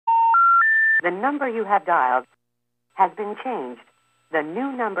The number you have dialed has been changed. The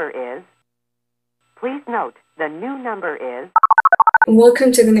new number is... Please note, the new number is...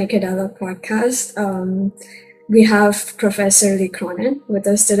 Welcome to the Naked Dialogue podcast. We have Professor Lee Cronin with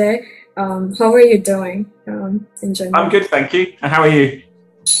us today. How are you doing in general? I'm good, thank you. And how are you?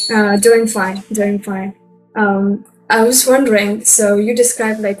 Doing fine. I was wondering, so you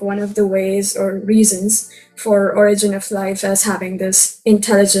described like one of the ways or reasons for origin of life as having this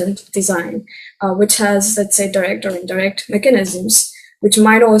intelligent design, which has, let's say, direct or indirect mechanisms, which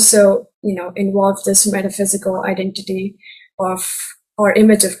might also, involve this metaphysical identity of or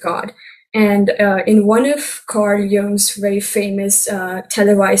image of God. And in one of Carl Jung's very famous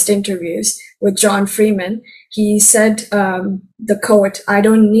televised interviews with John Freeman, he said the quote, "I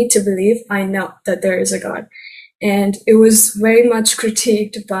don't need to believe, I know that there is a God." And it was very much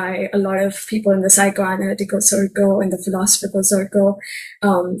critiqued by a lot of people in the psychoanalytical circle and the philosophical circle.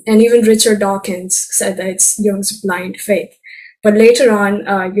 And even Richard Dawkins said that it's Jung's blind faith. But later on,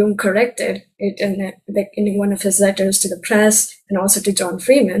 Jung corrected it in one of his letters to the press and also to John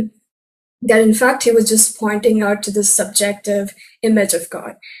Freeman, that in fact he was just pointing out to this subjective image of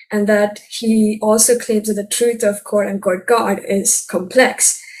God, and that he also claims that the truth of quote unquote God is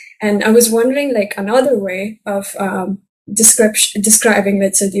complex. And I was wondering, like, another way of describing,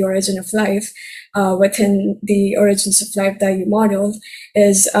 let's say, the origin of life within the origins of life that you modeled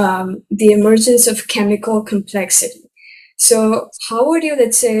is the emergence of chemical complexity. So how would you,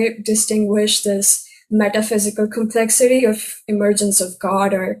 let's say, distinguish this metaphysical complexity of emergence of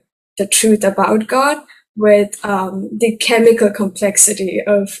God or the truth about God with the chemical complexity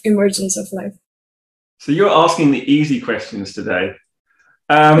of emergence of life? So you're asking the easy questions today.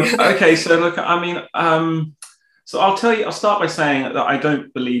 Okay, so look, so I'll start by saying that I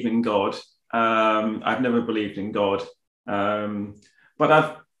don't believe in God. I've never believed in God. But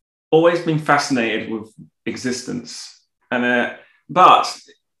I've always been fascinated with existence. But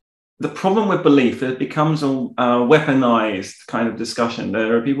the problem with belief, it becomes a weaponized kind of discussion.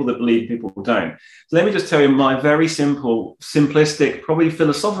 There are people that believe, people who don't. So let me just tell you my very simple, simplistic, probably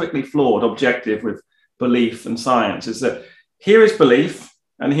philosophically flawed objective with belief and science is that here is belief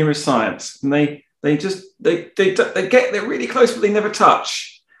and here is science. And they get there really close, but they never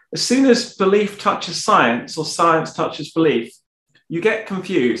touch. As soon as belief touches science or science touches belief, you get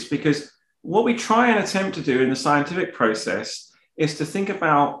confused, because what we try and attempt to do in the scientific process is to think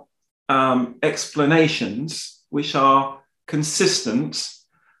about explanations which are consistent,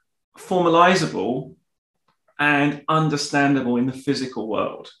 formalizable, and understandable in the physical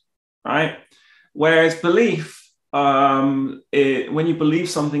world, right? Whereas belief, when you believe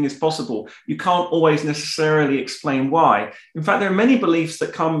something is possible, you can't always necessarily explain why. In fact, there are many beliefs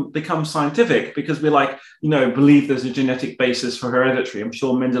that become scientific because we believe there's a genetic basis for hereditary. I'm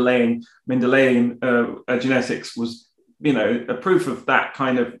sure Mendelian genetics was, a proof of that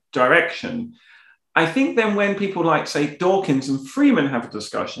kind of direction. I think then when people like, say, Dawkins and Freeman have a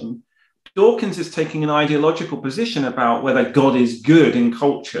discussion, Dawkins is taking an ideological position about whether God is good in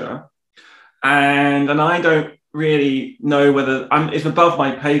culture. And I don't really know whether it's above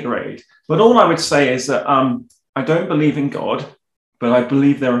my pay grade. But all I would say is that I don't believe in God, but I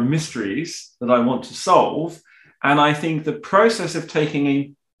believe there are mysteries that I want to solve. And I think the process of taking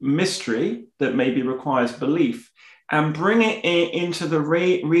a mystery that maybe requires belief and bring it into the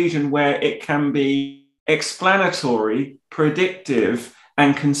region where it can be explanatory, predictive,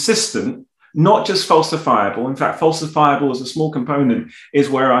 and consistent, not just falsifiable. In fact, falsifiable as a small component is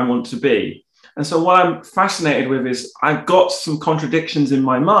where I want to be. And so what I'm fascinated with is I've got some contradictions in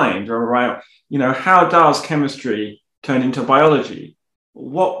my mind around, how does chemistry turn into biology?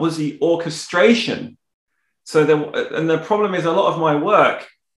 What was the orchestration? So the problem is a lot of my work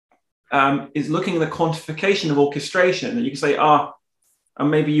is looking at the quantification of orchestration. And you can say, and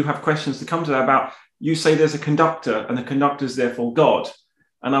maybe you have questions to come to that about, you say there's a conductor and the conductor is therefore God.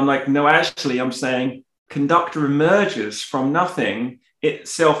 And I'm like, no, actually, I'm saying conductor emerges from nothing.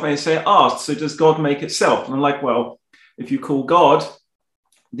 Itself may say, so does God make itself? And I'm like, well, if you call God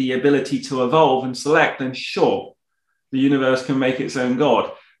the ability to evolve and select, then sure, the universe can make its own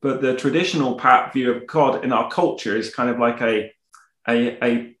God. But the traditional view of God in our culture is kind of like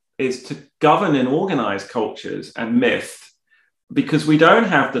is to govern and organize cultures and myth, because we don't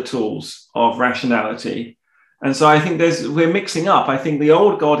have the tools of rationality. And so I think we're mixing up. I think the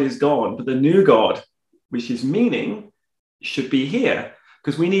old God is gone, but the new God, which is meaning, should be here,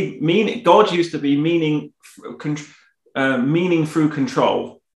 because we need meaning. God used to be meaning through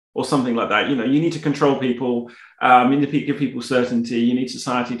control or something like that. You need to control people, you need to give people certainty, you need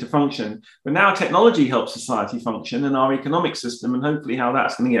society to function. But now technology helps society function and our economic system, and hopefully how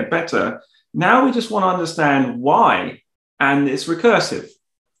that's going to get better Now we just want to understand why, and it's recursive.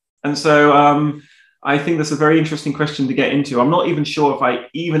 And so I think that's a very interesting question to get into. I'm not even sure if I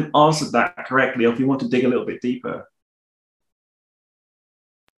even answered that correctly, or if you want to dig a little bit deeper.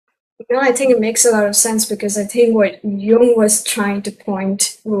 No, I think it makes a lot of sense, because I think what Jung was trying to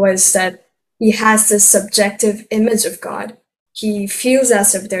point was that he has this subjective image of God. He feels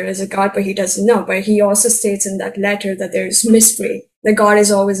as if there is a God, but he doesn't know. But he also states in that letter that there is mystery, that God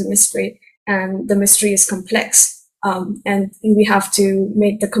is always a mystery, and the mystery is complex. And we have to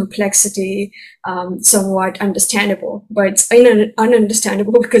make the complexity somewhat understandable, but it's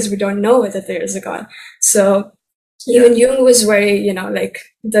ununderstandable because we don't know whether there is a God. So even Jung was very, like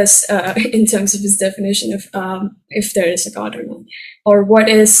this in terms of his definition of if there is a God or not, or what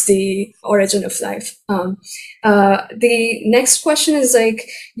is the origin of life. The next question is how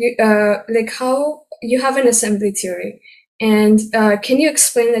you have an assembly theory, and can you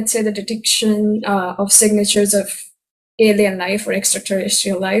explain, let's say, the detection of signatures of alien life or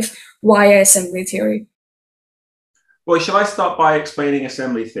extraterrestrial life via assembly theory? Well, shall I start by explaining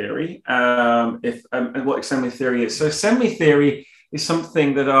assembly theory? And what assembly theory is? So, assembly theory is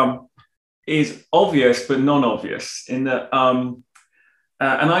something that is obvious but non-obvious. In that, and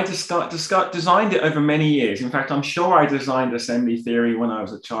I just designed it over many years. In fact, I'm sure I designed assembly theory when I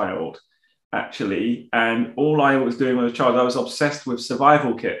was a child, actually. And all I was doing when I was a child, I was obsessed with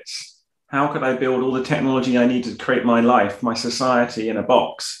survival kits. How could I build all the technology I needed to create my life, my society, in a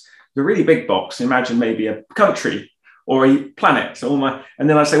box? A really big box. Imagine maybe a country or a planet, and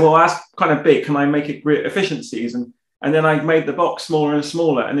then I say, well, that's kind of big. Can I make it great efficiencies? And then I made the box smaller and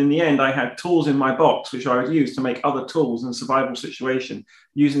smaller. And in the end, I had tools in my box, which I would use to make other tools in a survival situation,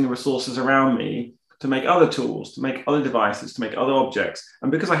 using the resources around me to make other tools, to make other devices, to make other objects.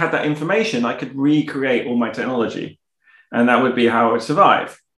 And because I had that information, I could recreate all my technology. And that would be how I would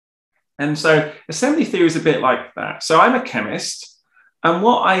survive. And so assembly theory is a bit like that. So I'm a chemist. And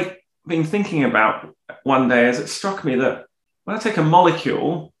what I've been thinking about one day is it struck me that when I take a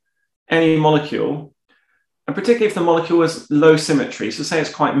molecule, any molecule, and particularly if the molecule is low symmetry, so say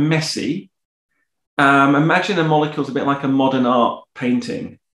it's quite messy, imagine a molecule is a bit like a modern art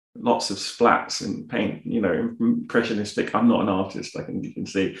painting, lots of splats and paint, impressionistic. I'm not an artist, you can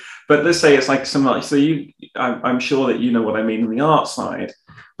see, but let's say it's like I'm sure that you know what I mean on the art side.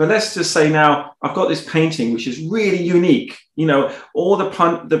 But let's just say now I've got this painting which is really unique. All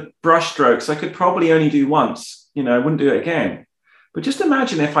the brush strokes I could probably only do once. I wouldn't do it again. But just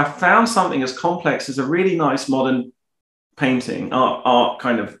imagine if I found something as complex as a really nice modern painting, art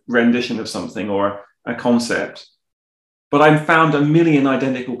kind of rendition of something or a concept, but I found a million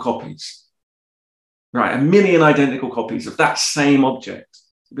identical copies, right? A million identical copies of that same object.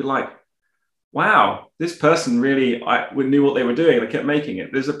 It'd be like, wow, this person really knew what they were doing. They kept making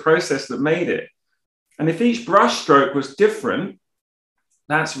it. There's a process that made it. And if each brush stroke was different,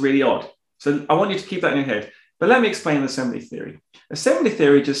 that's really odd. So I want you to keep that in your head. But let me explain assembly theory. Assembly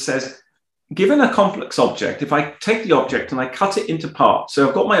theory just says, given a complex object, if I take the object and I cut it into parts, so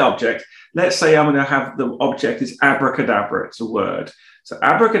I've got my object, let's say I'm going to have the object is abracadabra, it's a word. So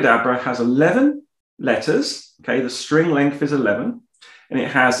abracadabra has 11 letters, okay, the string length is 11, and it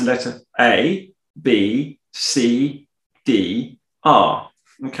has letter A, B, C, D, R.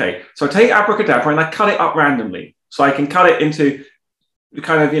 Okay, so I take abracadabra and I cut it up randomly. So I can cut it into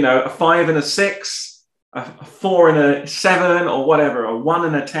kind of, a 5 and a 6, a 4 and a 7, or whatever, a 1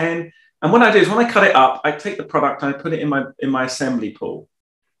 and a 10. And what I do is when I cut it up, I take the product and I put it in my assembly pool.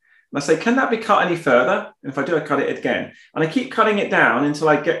 And I say, can that be cut any further? And if I do, I cut it again. And I keep cutting it down until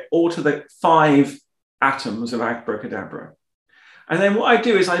I get all to the 5 atoms of abracadabra. And then what I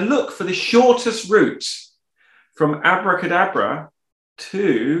do is I look for the shortest route from abracadabra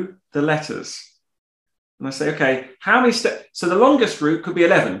to the letters. And I say, okay, how many steps? So the longest route could be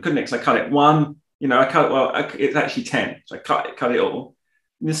 11, couldn't it? So I cut it 1, it's actually 10. So I cut it all.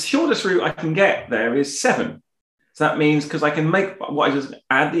 And the shortest route I can get there is 7. So that means, because I can make what I just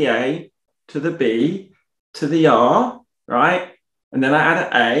add the A to the B to the R, right? And then I add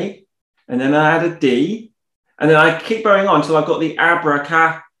an A, and then I add a D, and then I keep going on until I've got the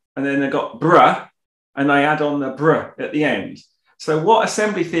abraca, and then I got bruh, and I add on the bruh at the end. So what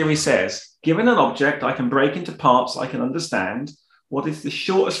assembly theory says, given an object I can break into parts I can understand, what is the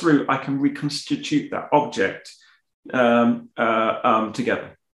shortest route I can reconstitute that object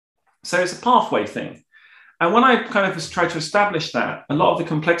together? So it's a pathway thing. And when I kind of try to establish that, a lot of the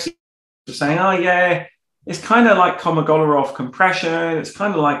complexity of saying, oh yeah, it's kind of like Kolmogorov compression, it's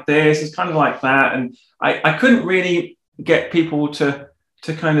kind of like this, it's kind of like that. And I couldn't really get people to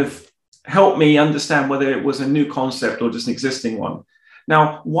kind of help me understand whether it was a new concept or just an existing one.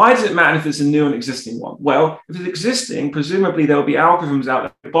 Now, why does it matter if it's a new and existing one? Well, if it's existing, presumably there'll be algorithms out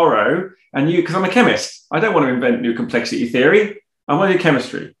there to borrow, and because I'm a chemist, I don't want to invent new complexity theory. I want to do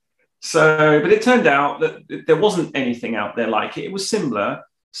chemistry. So, but it turned out that there wasn't anything out there like it. It was similar.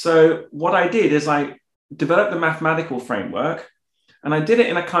 So what I did is I developed a mathematical framework, and I did it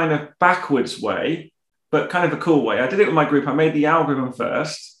in a kind of backwards way, but kind of a cool way. I did it with my group. I made the algorithm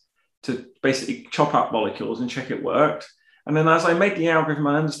first to basically chop up molecules and check it worked. And then as I made the algorithm,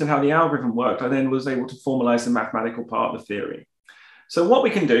 I understood how the algorithm worked. I then was able to formalize the mathematical part of the theory. So what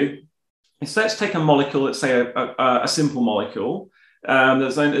we can do is let's take a molecule, let's say a simple molecule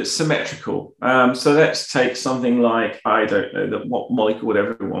that's symmetrical. So let's take something like, I don't know, what molecule would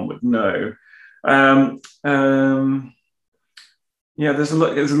everyone would know. Yeah,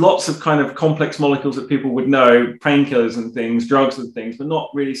 there's lots of kind of complex molecules that people would know, painkillers and things, drugs and things, but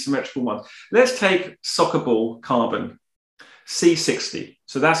not really symmetrical ones. Let's take soccer ball carbon. C60.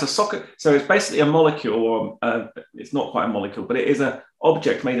 So that's a soccer. So it's basically a molecule, or it's not quite a molecule, but it is an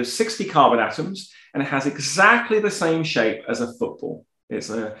object made of 60 carbon atoms, and it has exactly the same shape as a football. It's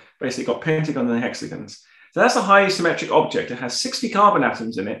basically got pentagons and hexagons. So that's a highly symmetric object. It has 60 carbon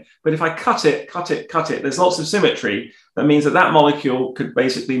atoms in it, but if I cut it, there's lots of symmetry. That means that that molecule could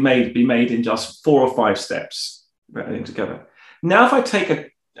basically be made in just 4 or 5 steps, putting together. Now, if I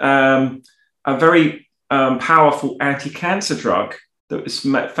take a very powerful anti-cancer drug that is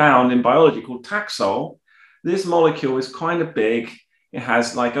found in biology called Taxol. This molecule is kind of big. It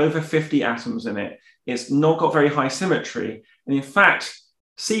has like over 50 atoms in it. It's not got very high symmetry. And in fact,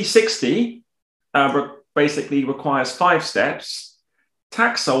 C60 basically requires 5 steps.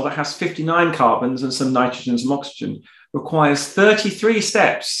 Taxol, that has 59 carbons and some nitrogen and some oxygen, requires 33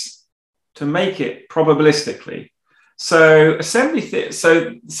 steps to make it probabilistically. So so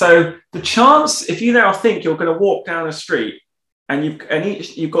the chance, if you now think you're going to walk down a street and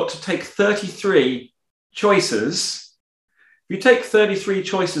you've got to take 33 choices, if you take 33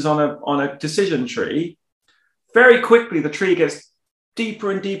 choices on a decision tree, very quickly the tree gets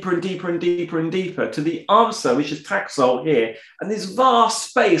deeper and deeper and deeper and deeper and deeper to the answer, which is Taxol here. And this vast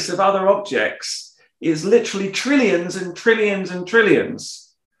space of other objects is literally trillions and trillions and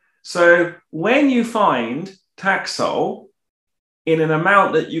trillions. So when you find Taxol in an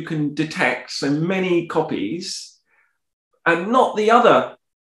amount that you can detect, so many copies, and not the other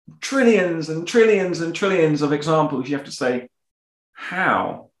trillions and trillions and trillions of examples, you have to say,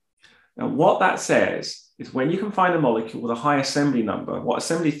 how? Now, what that says is when you can find a molecule with a high assembly number, what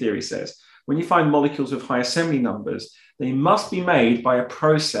assembly theory says, when you find molecules with high assembly numbers, they must be made by a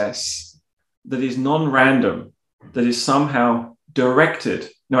process that is non-random, that is somehow directed.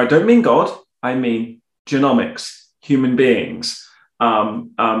 Now, I don't mean God, I mean genomics, human beings,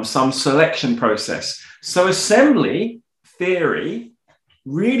 some selection process. So assembly theory,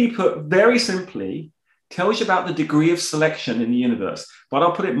 really put very simply, tells you about the degree of selection in the universe. But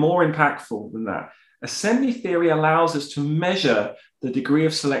I'll put it more impactful than that. Assembly theory allows us to measure the degree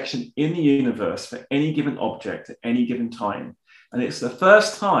of selection in the universe for any given object at any given time. And it's the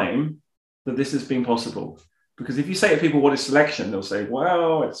first time that this has been possible. Because if you say to people, what is selection? They'll say,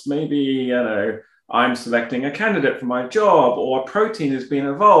 well, it's maybe, I'm selecting a candidate for my job, or a protein is being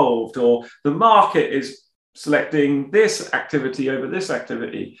evolved, or the market is selecting this activity over this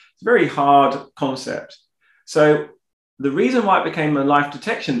activity. It's a very hard concept. So the reason why it became a life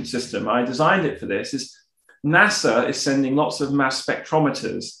detection system, I designed it for this, is NASA is sending lots of mass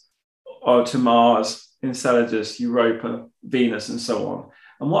spectrometers to Mars, Enceladus, Europa, Venus, and so on.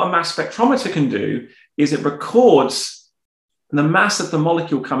 And what a mass spectrometer can do is it records the mass of the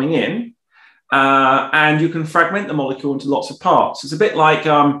molecule coming in, and you can fragment the molecule into lots of parts. It's a bit like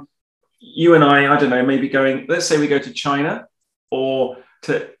you and I don't know, maybe going, let's say we go to China or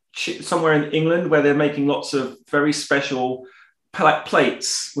to somewhere in England where they're making lots of very special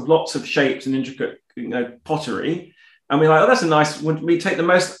plates with lots of shapes and intricate pottery. And we're like, oh, that's a nice, we take the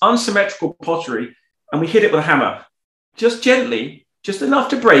most unsymmetrical pottery and we hit it with a hammer, just gently, just enough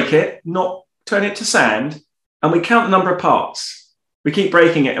to break it, not turn it to sand. And we count the number of parts. We keep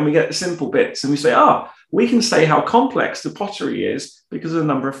breaking it and we get the simple bits. And we say, we can say how complex the pottery is because of the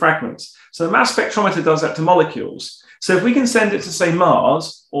number of fragments. So the mass spectrometer does that to molecules. So if we can send it to, say,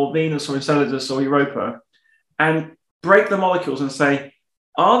 Mars or Venus or Enceladus or Europa and break the molecules and say,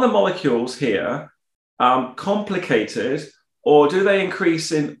 are the molecules here complicated, or do they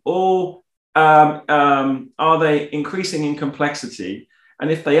increase in all, are they increasing in complexity?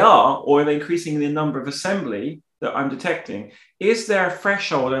 And if they are they increasing in the number of assembly that I'm detecting, is there a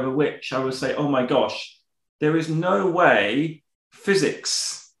threshold over which I would say, oh my gosh, there is no way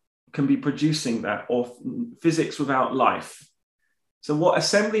physics can be producing that, or physics without life? So what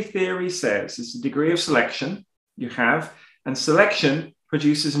assembly theory says is the degree of selection you have, and selection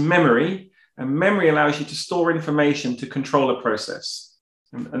produces memory, and memory allows you to store information to control a process.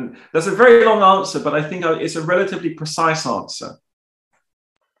 And that's a very long answer, but I think it's a relatively precise answer.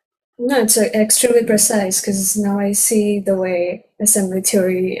 No, it's extremely precise, because now I see the way assembly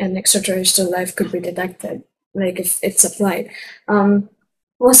theory and extraterrestrial life could be detected, like if it's applied.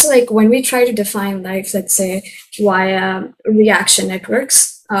 Also, like when we try to define life, let's say via reaction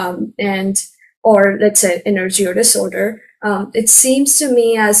networks, or let's say energy or disorder, it seems to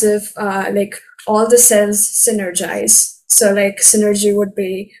me as if like all the cells synergize. So like synergy would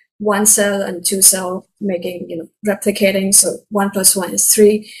be one cell and two cell making, replicating. So 1 + 1 is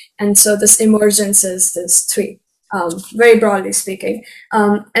 3. And so this emergence is this 3, very broadly speaking.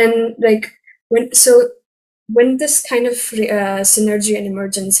 And like when this kind of synergy and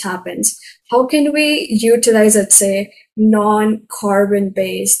emergence happens, how can we utilize, let's say, non-carbon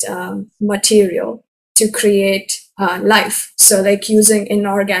based material to create life? So like using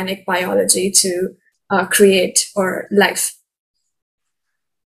inorganic biology to create or life.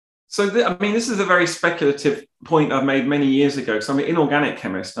 So, this is a very speculative point I've made many years ago. So I'm an inorganic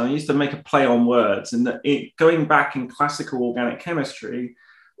chemist, and I used to make a play on words. And going back in classical organic chemistry,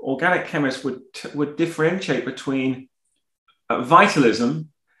 organic chemists would differentiate between vitalism,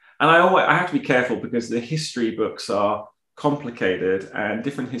 and I have to be careful because the history books are complicated and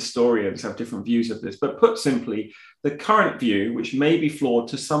different historians have different views of this. But put simply, the current view, which may be flawed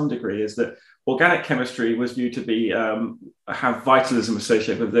to some degree, is that organic chemistry was viewed to be have vitalism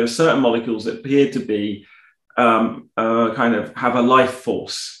associated with. There are certain molecules that appeared to be kind of have a life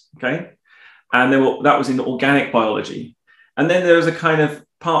force, okay? And that was in organic biology. And then there was a kind of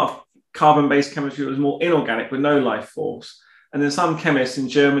part of carbon-based chemistry that was more inorganic with no life force. And then some chemists in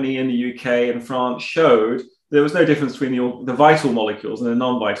Germany and the UK and France showed there was no difference between the vital molecules and the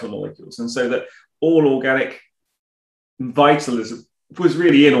non-vital molecules. And so that all organic vitalism was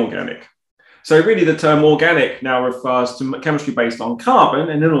really inorganic. So really the term organic now refers to chemistry based on carbon,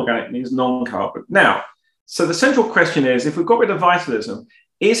 and inorganic means non-carbon. Now, so the central question is, if we've got rid of vitalism,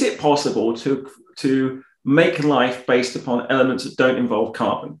 is it possible to make life based upon elements that don't involve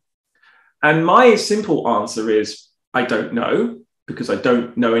carbon? And my simple answer is, I don't know, because I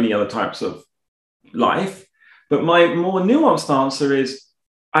don't know any other types of life. But my more nuanced answer is,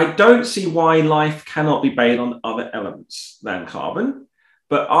 I don't see why life cannot be based on other elements than carbon.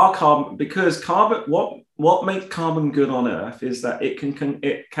 But our carbon, because carbon, what makes carbon good on Earth is that it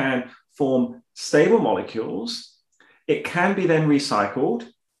can form stable molecules. It can be then recycled.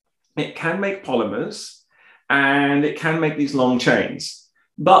 It can make polymers, and it can make these long chains.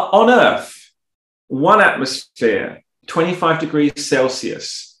 But on Earth, 1 atmosphere, 25 degrees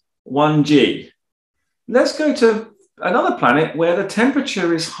Celsius, 1 G. Let's go to another planet where the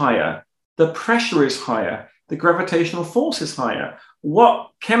temperature is higher, the pressure is higher, the gravitational force is higher. What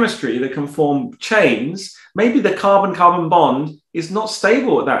chemistry that can form chains? Maybe the carbon-carbon bond is not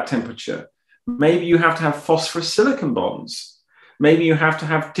stable at that temperature. Maybe you have to have phosphorus-silicon bonds. Maybe you have to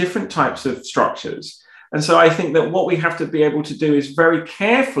have different types of structures. And so I think that what we have to be able to do is very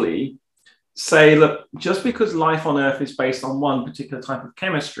carefully say, look, just because life on Earth is based on one particular type of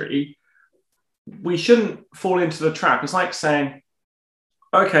chemistry, we shouldn't fall into the trap. It's like saying,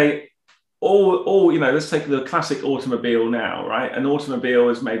 okay, let's take the classic automobile now, right? An automobile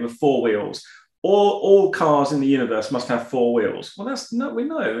is made with 4 wheels. All cars in the universe must have 4 wheels. Well, we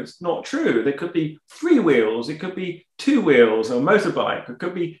know it's not true. There could be 3 wheels. It could be 2 wheels, or a motorbike. It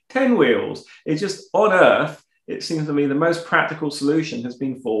could be 10 wheels. It's just on Earth, it seems to me the most practical solution has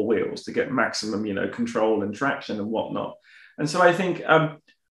been 4 wheels to get maximum, control and traction and whatnot. And so I think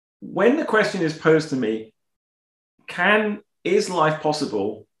when the question is posed to me, is life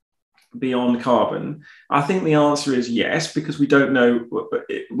possible beyond carbon? I think the answer is yes, because we don't know what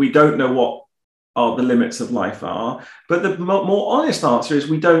are the limits of life are. But the more honest answer is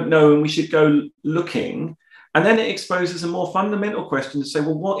we don't know, and we should go looking. And then it exposes a more fundamental question to say,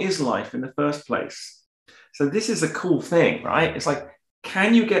 well, what is life in the first place? So this is a cool thing, right? It's like,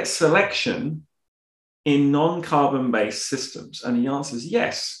 can you get selection in non-carbon based systems? And the answer is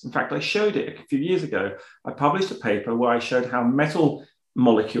yes. In fact, I showed it a few years ago. I published a paper where I showed how molecules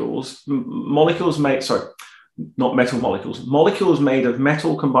made of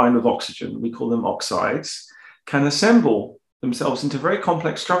metal combined with oxygen, we call them oxides, can assemble themselves into very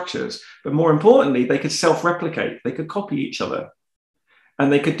complex structures. But more importantly, they could self-replicate. They could copy each other.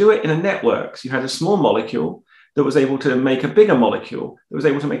 And they could do it in a network. So you had a small molecule that was able to make a bigger molecule, that was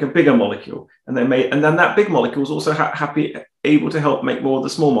able to make a bigger molecule. And then that big molecule was also able to help make more of the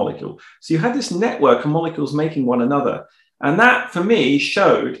small molecule. So you had this network of molecules making one another. And that, for me,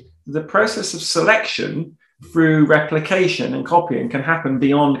 showed the process of selection through replication and copying can happen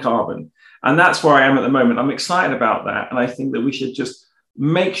beyond carbon. And that's where I am at the moment. I'm excited about that. And I think that we should just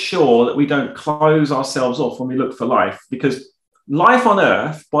make sure that we don't close ourselves off when we look for life, because life on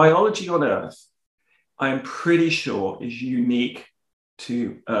Earth, biology on Earth, I am pretty sure is unique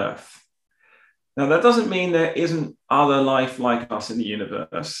to Earth. Now, that doesn't mean there isn't other life like us in the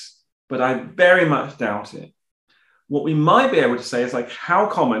universe, but I very much doubt it. What we might be able to say is, like, how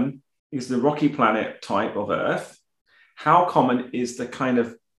common is the rocky planet type of Earth? How common is the kind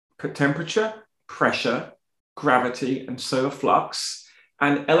of temperature, pressure, gravity, and solar flux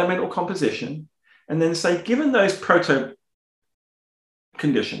and elemental composition? And then say, given those proto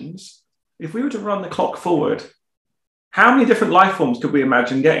conditions, if we were to run the clock forward, how many different life forms could we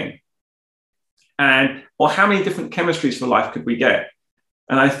imagine getting? Or how many different chemistries for life could we get?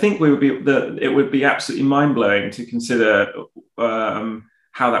 And I think it would be absolutely mind-blowing to consider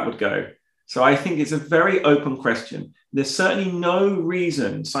how that would go. So I think it's a very open question. There's certainly no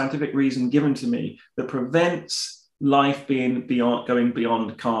reason, scientific reason given to me, that prevents life going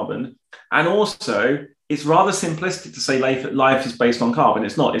beyond carbon. And also, it's rather simplistic to say life is based on carbon.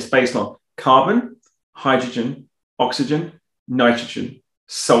 It's not. It's based on carbon, hydrogen, oxygen, nitrogen,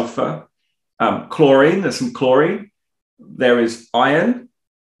 sulfur, chlorine. There's some chlorine. There is iron,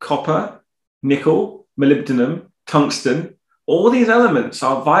 copper, nickel, molybdenum, tungsten. All these elements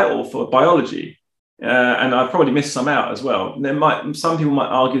are vital for biology. And I've probably missed some out as well. Some people might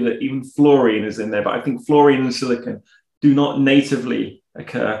argue that even fluorine is in there, but I think fluorine and silicon do not natively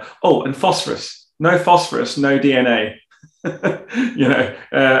occur. Oh, and phosphorus. No phosphorus, no DNA.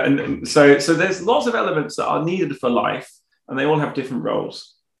 And so there's lots of elements that are needed for life, and they all have different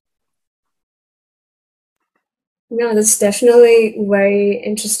roles. No, that's definitely very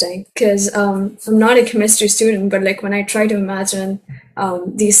interesting, because I'm not a chemistry student, but like when I try to imagine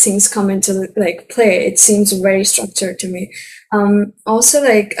these things come into like play, it seems very structured to me. Also,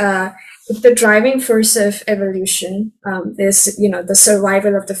 like if the driving force of evolution is, the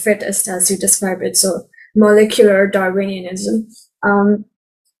survival of the fittest, as you describe it, so molecular Darwinianism.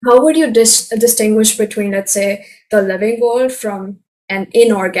 How would you distinguish between, let's say, the living world from an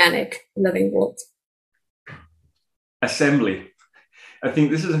inorganic living world? Assembly. I think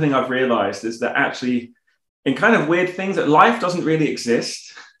this is the thing I've realized, is that actually in kind of weird things, that life doesn't really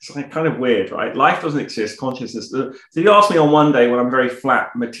exist. It's like kind of weird, right? Life doesn't exist, consciousness. So you asked me on one day when I'm very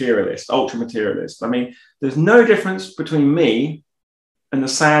flat materialist, ultra materialist. I mean, there's no difference between me and the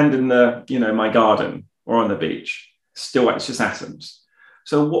sand in my garden or on the beach. Still, it's just atoms.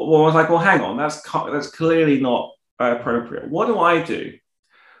 So I was like, well, hang on, that's clearly not appropriate. What do I do?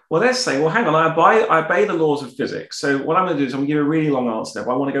 Well, let's say, well, hang on, I obey the laws of physics. So what I'm going to do is I'm going to give a really long answer.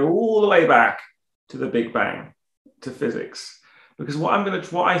 I want to go all the way back to the Big Bang, to physics, because what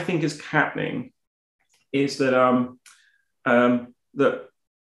I think is happening is that that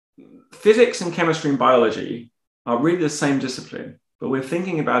physics and chemistry and biology are really the same discipline, but we're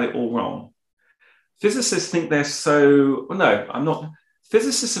thinking about it all wrong. Physicists think I'm not.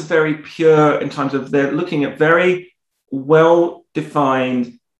 Physicists are very pure in terms of they're looking at very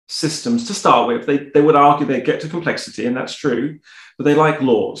well-defined systems to start with. They would argue they get to complexity, and that's true, but they like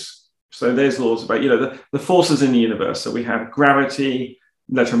laws. So there's laws about, the forces in the universe. So we have gravity,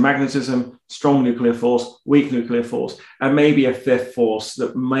 electromagnetism, strong nuclear force, weak nuclear force, and maybe a fifth force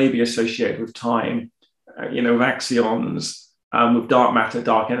that may be associated with time, with axions, with dark matter,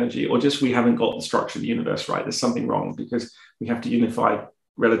 dark energy, or just we haven't got the structure of the universe right. There's something wrong because we have to unify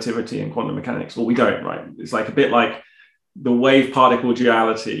relativity and quantum mechanics, or we don't, right? It's like a bit like the wave particle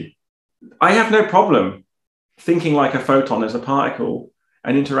duality. I have no problem thinking like a photon as a particle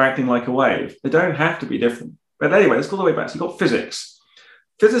and interacting like a wave. They don't have to be different. But anyway, let's go all the way back. So you've got physics.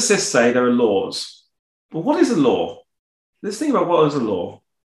 Physicists say there are laws. But what is a law? Let's think about what is a law.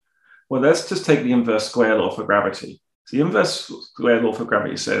 Well, let's just take the inverse square law for gravity. So the inverse square law for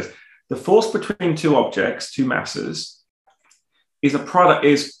gravity says the force between two objects, two masses, is a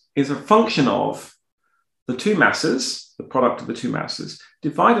function of the two masses, the product of the two masses,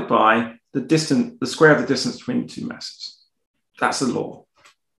 divided by the square of the distance between the two masses. That's a law.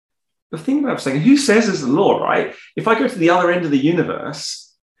 The thing about saying, who says there's a law, right? If I go to the other end of the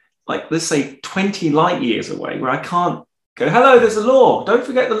universe, like let's say 20 light years away, where I can't go, hello, there's a law, don't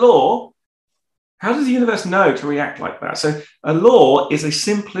forget the law. How does the universe know to react like that? So a law is a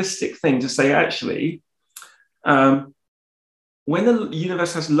simplistic thing to say, actually, when the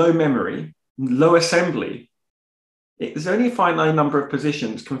universe has low memory, low assembly, there's only a finite number of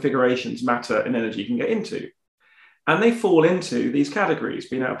positions, configurations, matter, and energy can get into. And they fall into these categories,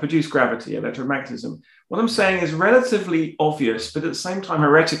 being able to produce gravity, electromagnetism. What I'm saying is relatively obvious, but at the same time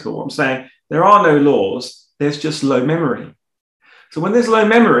heretical. I'm saying there are no laws, there's just low memory. So when there's low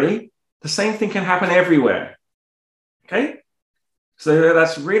memory, the same thing can happen everywhere. Okay? So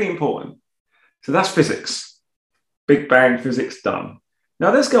that's really important. So that's physics. Big Bang physics done.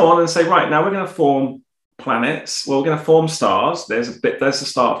 Now let's go on and say, right, now we're going to form planets. Well, we're going to form stars. There's the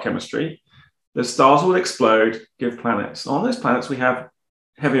start of chemistry. The stars will explode, give planets. On those planets, we have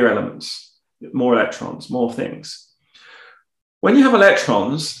heavier elements, more electrons, more things. When you have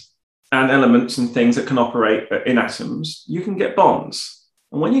electrons and elements and things that can operate in atoms, you can get bonds.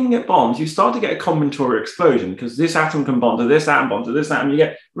 And when you can get bonds, you start to get a combinatorial explosion, because this atom can bond to this atom, bond to this atom. You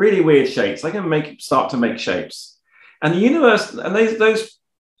get really weird shapes. They can start to make shapes. And the universe, and those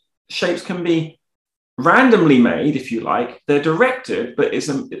shapes can be randomly made, if you like. They're directed, but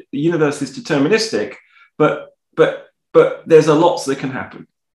the universe is deterministic, but there's a lot that can happen.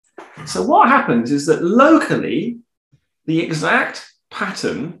 So what happens is that locally, the exact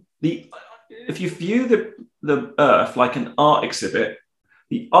pattern, if you view the Earth like an art exhibit,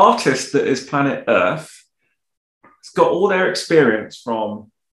 the artist that is planet Earth has got all their experience from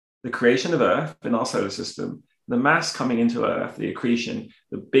the creation of Earth in our solar system, the mass coming into Earth, the accretion,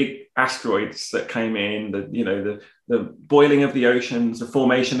 the big asteroids that came in, the boiling of the oceans, the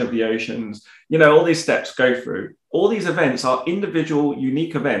formation of the oceans, all these steps go through. All these events are individual,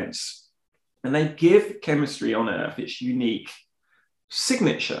 unique events, and they give chemistry on Earth its unique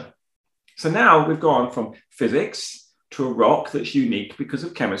signature. So now we've gone from physics to a rock that's unique because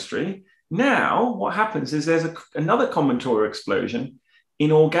of chemistry. Now what happens is there's another combinatorial explosion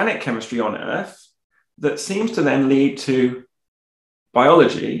in organic chemistry on Earth that seems to then lead to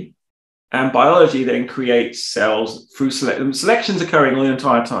biology, and biology then creates cells through selection. Selection's occurring all the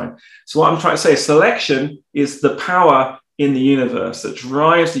entire time. So what I'm trying to say is selection is the power in the universe that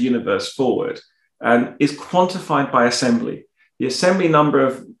drives the universe forward and is quantified by assembly. The assembly number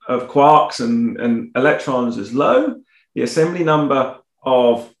of quarks and electrons is low. The assembly number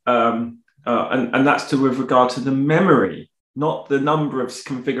of, and that's with regard to the memory, not the number of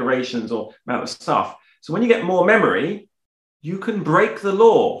configurations or amount of stuff. So when you get more memory, you can break the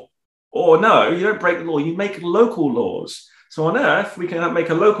law. Or no, you don't break the law, you make local laws. So on Earth, we can make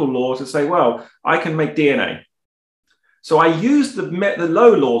a local law to say, well, I can make DNA. So I use the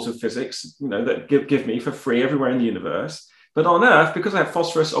low laws of physics, that give me for free everywhere in the universe. But on Earth, because I have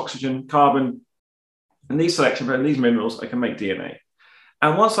phosphorus, oxygen, carbon, and these selection and these minerals, I can make DNA.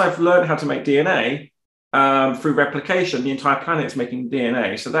 And once I've learned how to make DNA through replication, the entire planet is making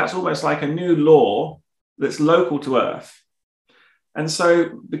DNA. So that's almost like a new law that's local to Earth. And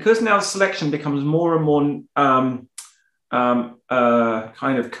so because now selection becomes more and more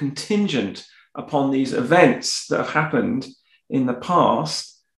kind of contingent upon these events that have happened in the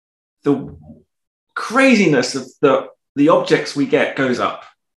past, the craziness of the objects we get goes up,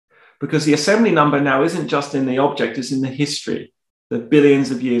 because the assembly number now isn't just in the object, it's in the history, the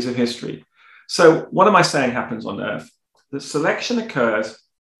billions of years of history. So what am I saying happens on Earth? The selection occurs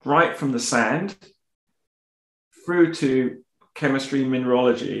right from the sand through to chemistry,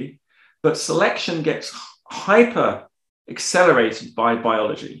 mineralogy, but selection gets hyper accelerated by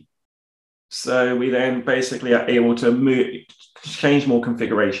biology. So we then basically are able to change more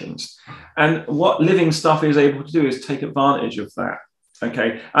configurations. And what living stuff is able to do is take advantage of that.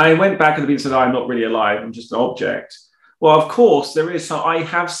 Okay, I went back and said, I'm not really alive, I'm just an object. Well, of course, I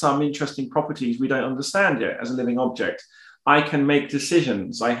have some interesting properties we don't understand yet as a living object. I can make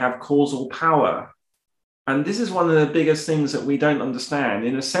decisions, I have causal power. And this is one of the biggest things that we don't understand.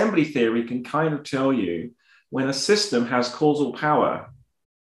 In assembly theory, can kind of tell you when a system has causal power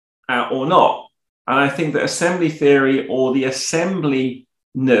or not. And I think that assembly theory, or the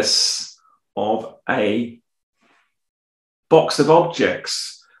assembliness of a box of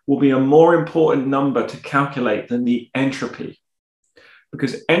objects, will be a more important number to calculate than the entropy.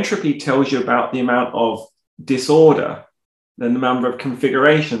 Because entropy tells you about the amount of disorder than the number of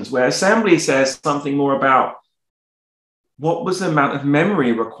configurations, where assembly says something more about what was the amount of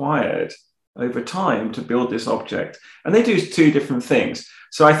memory required over time to build this object. And they do two different things.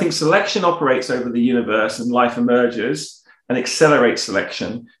 So I think selection operates over the universe and life emerges and accelerates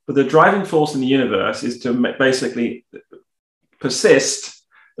selection. But the driving force in the universe is to basically persist.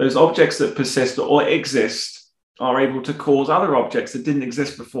 Those objects that persist or exist are able to cause other objects that didn't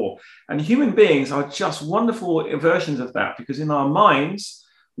exist before. And human beings are just wonderful versions of that, because in our minds,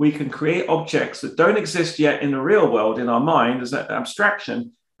 we can create objects that don't exist yet in the real world in our mind as an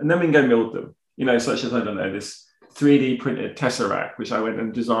abstraction, and then we can go build them, such as, I don't know, this 3D printed tesseract, which I went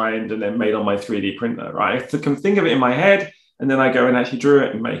and designed and then made on my 3D printer, right? I can think of it in my head, and then I go and actually drew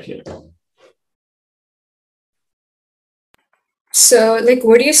it and make it. So, like,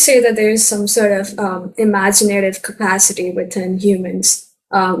 would you say that there is some sort of imaginative capacity within humans,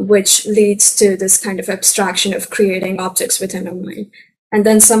 which leads to this kind of abstraction of creating objects within our mind? And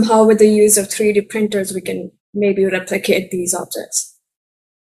then somehow with the use of 3D printers, we can maybe replicate these objects.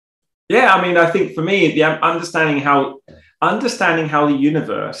 Yeah, I mean, I think for me, the understanding how the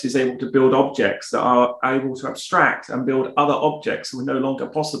universe is able to build objects that are able to abstract and build other objects that were no longer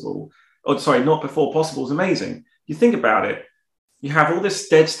possible, or sorry, not before possible, is amazing. You think about it, you have all this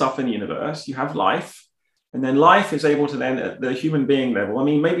dead stuff in the universe, you have life, and then life is able to then, at the human being level, I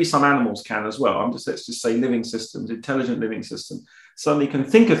mean, maybe some animals can as well. Let's just say living systems, intelligent living systems, suddenly can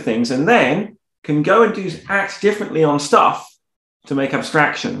think of things and then can go and act differently on stuff to make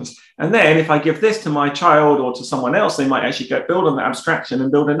abstractions. And then if I give this to my child or to someone else, they might actually build on that abstraction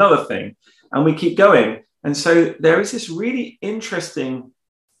and build another thing. And we keep going. And so there is this really interesting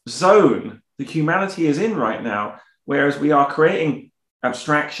zone that humanity is in right now, whereas we are creating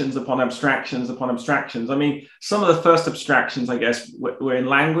abstractions upon abstractions upon abstractions. I mean, some of the first abstractions, I guess, were in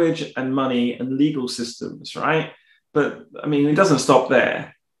language and money and legal systems, right? But I mean, it doesn't stop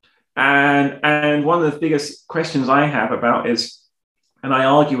there. And one of the biggest questions I have about is, and I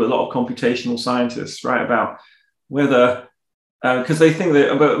argue with a lot of computational scientists, right, about whether, because they think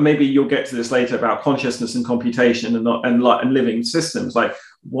that, but maybe you'll get to this later, about consciousness and computation and living systems. Like,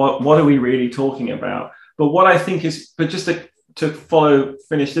 what are we really talking about? But what I think is, but just to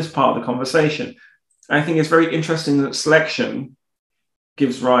finish this part of the conversation, I think it's very interesting that selection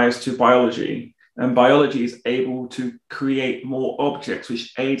gives rise to biology, and biology is able to create more objects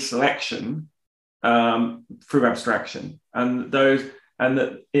which aid selection through abstraction. And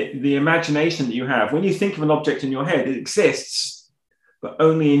the imagination that you have, when you think of an object in your head, it exists, but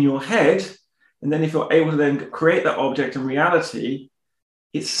only in your head. And then if you're able to then create that object in reality,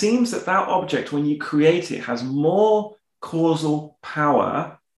 it seems that object, when you create it, has more causal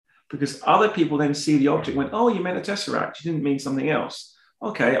power, because other people then see the object and went, oh, you meant a tesseract, you didn't mean something else.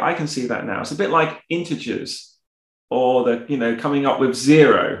 Okay, I can see that now. It's a bit like integers, or coming up with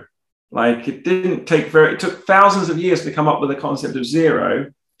zero. Like, it took thousands of years to come up with the concept of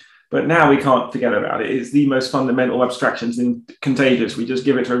zero, but now we can't forget about it. It's the most fundamental abstractions and contagious. We just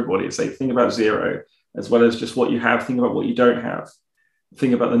give it to everybody and say, think about zero, as well as just what you have, think about what you don't have,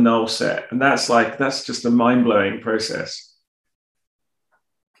 think about the null set. And that's just a mind-blowing process.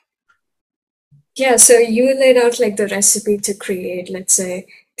 Yeah, so you laid out like the recipe to create, let's say,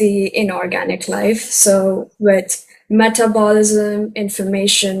 the inorganic life. So with metabolism,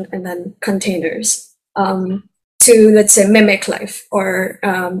 information, and then containers to, let's say, mimic life, or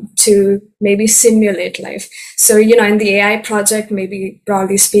to maybe simulate life. So, in the AI project, maybe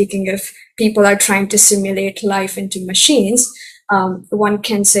broadly speaking, if people are trying to simulate life into machines, one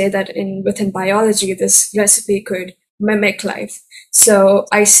can say that within biology, this recipe could mimic life. So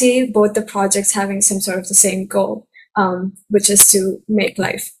I see both the projects having some sort of the same goal, which is to make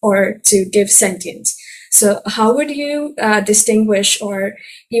life or to give sentience. So how would you distinguish or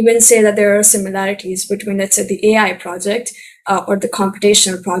even say that there are similarities between, let's say, the AI project or the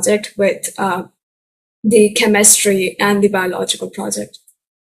computational project with the chemistry and the biological project?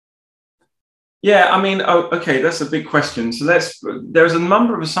 Yeah, I mean, okay, that's a big question. So there's a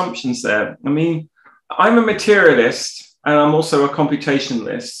number of assumptions there. I mean, I'm a materialist and I'm also a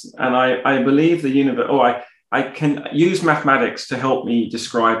computationalist, and I believe the universe, or I can use mathematics to help me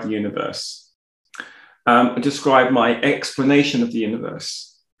describe the universe, describe my explanation of the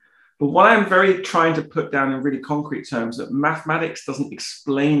universe. But what I'm very trying to put down in really concrete terms, that mathematics doesn't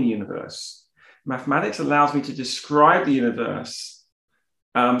explain the universe. Mathematics allows me to describe the universe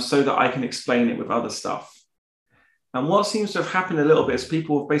so that I can explain it with other stuff. And what seems to have happened a little bit is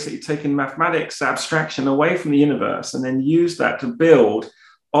people have basically taken mathematics abstraction away from the universe and then used that to build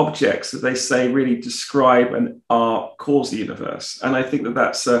objects that they say really describe and cause the universe. And I think that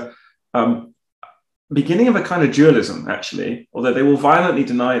that's a beginning of a kind of dualism, actually, although they will violently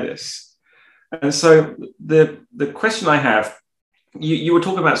deny this. And so the question I have, you were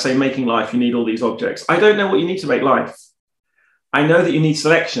talking about, say, making life, you need all these objects. I don't know what you need to make life. I know that you need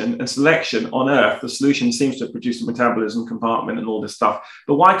selection, and selection on Earth, the solution seems to produce a metabolism compartment and all this stuff.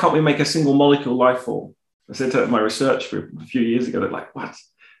 But why can't we make a single molecule life form? I said to my research group a few years ago, they're like, what?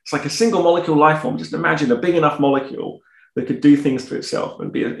 It's like a single molecule life form. Just imagine a big enough molecule that could do things to itself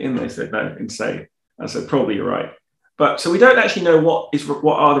and be in. They said, no, insane. I said, probably you're right. But so we don't actually know what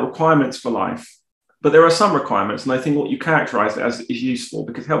are the requirements for life, but there are some requirements. And I think what you characterize as is useful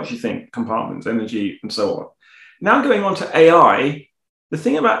because it helps you think compartments, energy, and so on. Now going on to AI, the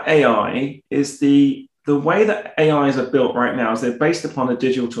thing about AI is the way that AIs are built right now is they're based upon a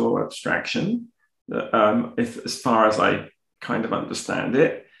digital abstraction, as far as I kind of understand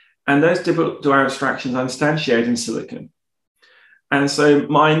it. And those digital abstractions are instantiated in silicon. And so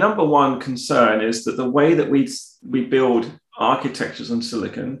my number one concern is that the way that we build architectures on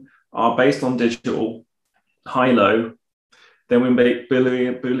silicon are based on digital, high-low. Then we make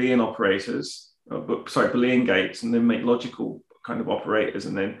Boolean operators, Boolean gates, and then make logical kind of operators,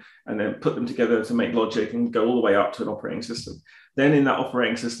 and then put them together to make logic and go all the way up to an operating system. Then in that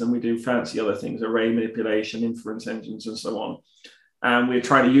operating system, we do fancy other things, array manipulation, inference engines, and so on. And we're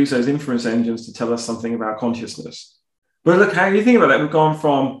trying to use those inference engines to tell us something about consciousness. But look, how you think about that, we've gone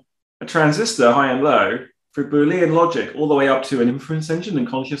from a transistor, high and low, through Boolean logic, all the way up to an inference engine and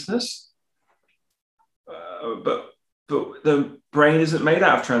consciousness. But the brain isn't made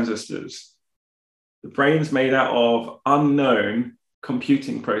out of transistors. The brain is made out of unknown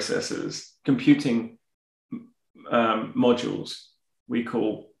computing processes, computing modules.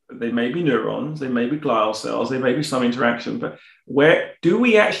 They may be neurons, they may be glial cells, they may be some interaction, but where do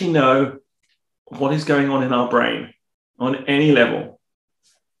we actually know what is going on in our brain on any level?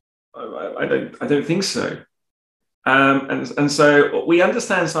 I don't think so. And so we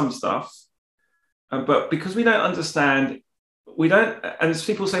understand some stuff, but because we don't understand, and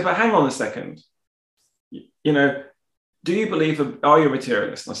people say, but hang on a second, do you believe, are you a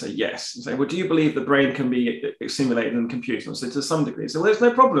materialist? And I say, yes. And say, well, do you believe the brain can be simulated in a computer? And I say, to some degree. So, well, there's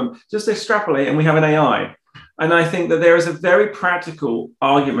no problem. Just extrapolate and we have an AI. And I think that there is a very practical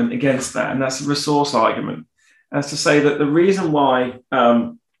argument against that. And that's a resource argument. As to say that the reason why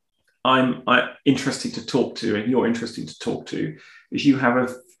I'm interesting to talk to and you're interesting to talk to is you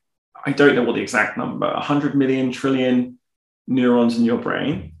have I don't know what the exact number, 100 million trillion neurons in your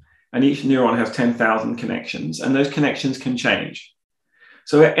brain. And each neuron has 10,000 connections, and those connections can change.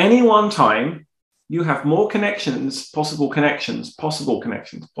 So at any one time, you have more possible connections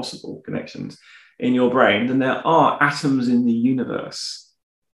in your brain than there are atoms in the universe.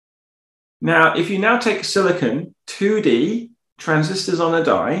 Now, if you now take silicon, 2D, transistors on a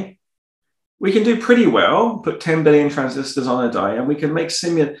die, we can do pretty well, put 10 billion transistors on a die, and we can make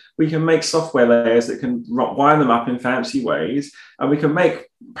software layers that can wire them up in fancy ways, and we can make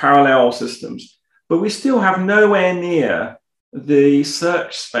parallel systems. But we still have nowhere near the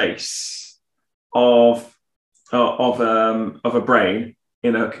search space of a brain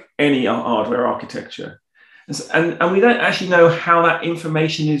in any hardware architecture. And we don't actually know how that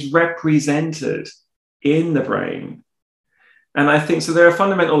information is represented in the brain. And I think so there are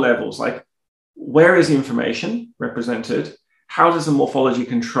fundamental levels, like, where is the information represented? How does the morphology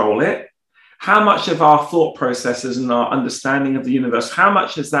control it? How much of our thought processes and our understanding of the universe, how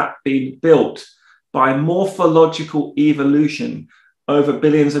much has that been built by morphological evolution over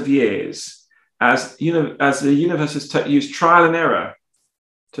billions of years? As the universe has used trial and error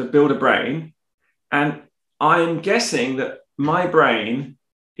to build a brain. And I'm guessing that my brain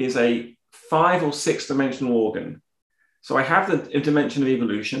is a 5 or 6 dimensional organ. So I have the dimension of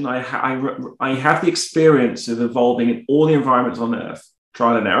evolution. I have the experience of evolving in all the environments on Earth,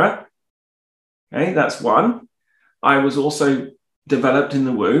 trial and error. Okay, that's one. I was also developed in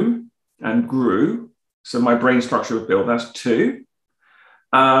the womb and grew. So my brain structure was built. That's 2.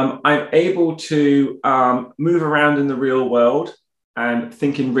 I'm able to move around in the real world and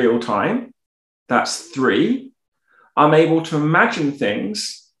think in real time. That's 3. I'm able to imagine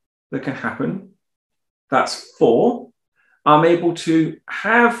things that can happen. That's 4. I'm able to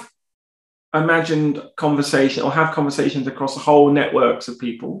have imagined conversation or have conversations across whole networks of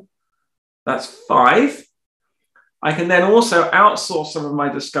people. That's 5. I can then also outsource some of my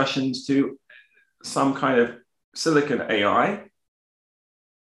discussions to some kind of silicon AI.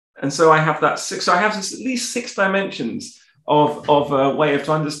 And so I have that 6. So I have at least 6 dimensions of a way of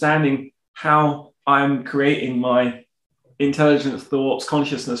understanding how I'm creating my intelligence, thoughts,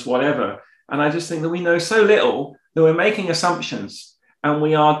 consciousness, whatever. And I just think that we know so little that we're making assumptions and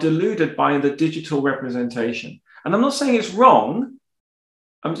we are deluded by the digital representation. And I'm not saying it's wrong.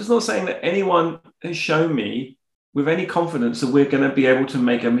 I'm just not saying that anyone has shown me with any confidence that we're going to be able to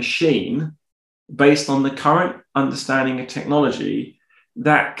make a machine based on the current understanding of technology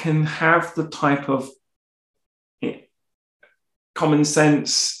that can have the type of common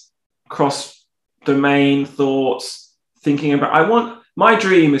sense, cross-domain thoughts, thinking about, my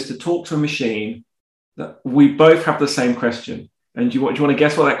dream is to talk to a machine that we both have the same question. And do you want to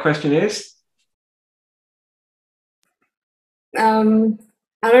guess what that question is? I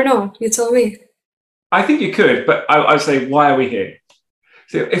don't know. You tell me. I think you could, but I'd say, why are we here?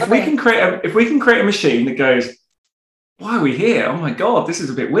 So if we can create a machine that goes, why are we here? Oh my God, this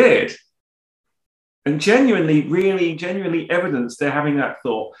is a bit weird. And genuinely, really, genuinely evidence they're having that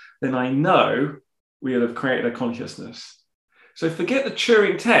thought, then I know we'll have created a consciousness. So forget the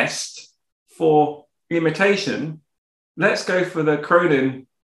Turing test for imitation. Let's go for the Cronin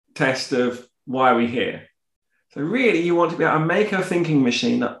test of why are we here? So really, you want to be able to make a thinking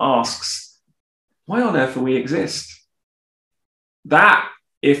machine that asks, why on earth do we exist? That,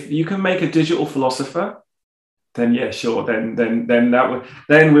 if you can make a digital philosopher, then yeah, sure. Then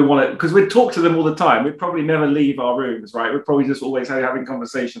we want to, because we'd talk to them all the time. We'd probably never leave our rooms, right? We'd probably just always having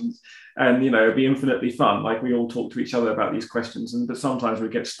conversations, and it'd be infinitely fun. Like we all talk to each other about these questions, but sometimes we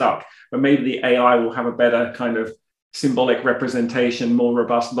get stuck. But maybe the AI will have a better kind of symbolic representation, more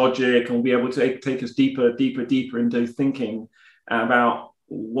robust logic, and will be able to take us deeper into thinking about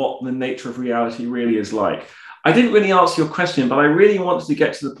what the nature of reality really is like. I didn't really answer your question, but I really wanted to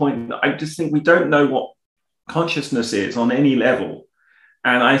get to the point that I just think we don't know what consciousness is on any level.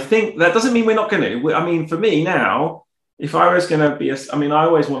 And I think that doesn't mean we're not going to. I mean, for me now, if I was going to be I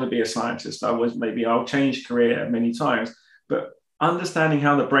always want to be a scientist. I'll change career many times, but understanding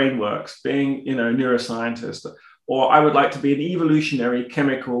how the brain works, being, a neuroscientist, or I would like to be an evolutionary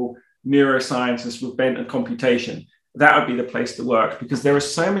chemical neuroscientist with bent and computation. That would be the place to work, because there are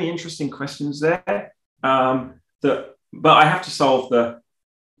so many interesting questions there. But I have to solve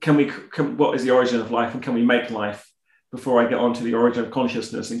what is the origin of life, and can we make life, before I get on to the origin of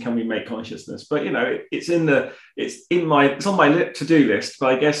consciousness, and can we make consciousness? But it's on my to-do list, but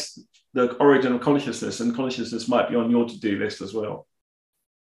I guess the origin of consciousness and consciousness might be on your to-do list as well.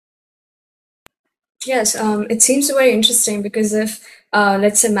 Yes, it seems very interesting, because if,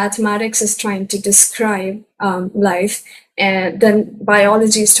 let's say, mathematics is trying to describe life, and then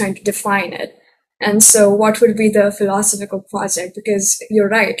biology is trying to define it. And so what would be the philosophical project? Because you're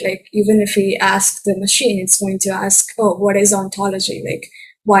right, like, even if we ask the machine, it's going to ask, oh, what is ontology? Like,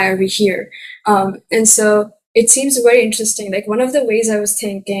 why are we here? And so it seems very interesting. Like, one of the ways I was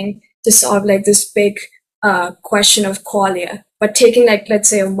thinking to solve like this big question of qualia, but taking, like, let's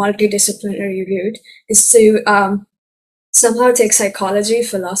say, a multidisciplinary route, is to somehow take psychology,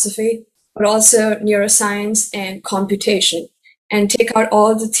 philosophy, but also neuroscience and computation, and take out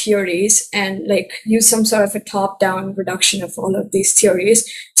all the theories and like use some sort of a top-down reduction of all of these theories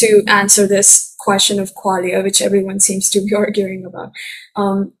to answer this question of qualia, which everyone seems to be arguing about.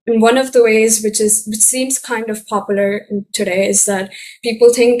 And one of the ways which seems kind of popular today is that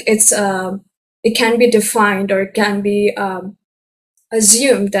people think it can be defined, or it can be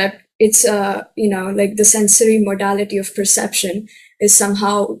assumed that it's like the sensory modality of perception is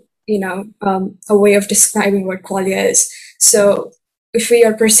somehow a way of describing what qualia is. So if we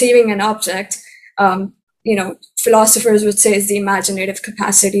are perceiving an object, philosophers would say is the imaginative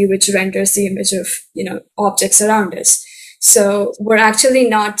capacity which renders the image of, objects around us. So we're actually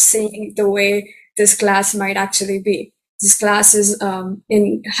not seeing the way this glass might actually be. This glass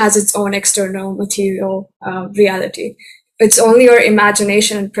has its own external material reality. It's only our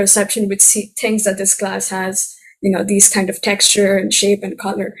imagination and perception which thinks that this glass has, these kind of texture and shape and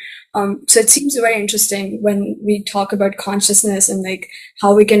color. So it seems very interesting when we talk about consciousness and like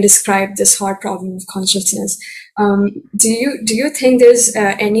how we can describe this hard problem of consciousness. Do you think there's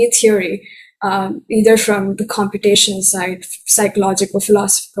any theory, either from the computational side, psychological,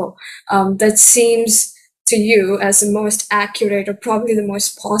 philosophical, that seems to you as the most accurate, or probably the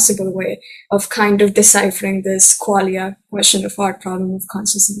most possible way of kind of deciphering this qualia question of hard problem of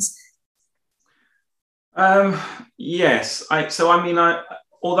consciousness? Yes.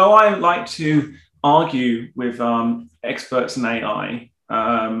 Although I like to argue with experts in AI,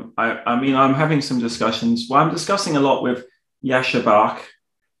 I'm having some discussions. Well, I'm discussing a lot with Yasha Bach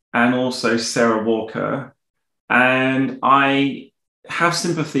and also Sarah Walker, and I have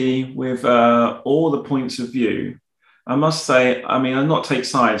sympathy with all the points of view. I must say, I'll not take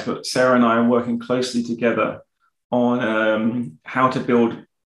sides, but Sarah and I are working closely together on how to build,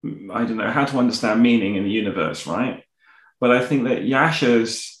 how to understand meaning in the universe, right? But I think that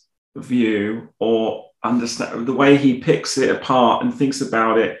Yasha's view, or understand the way he picks it apart and thinks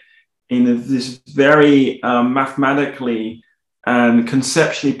about it in this very mathematically and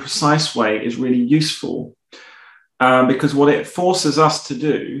conceptually precise way, is really useful. Because what it forces us to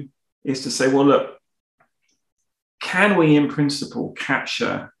do is to say, well, look, can we in principle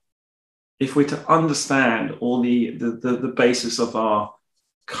capture, if we're to understand all the basis of our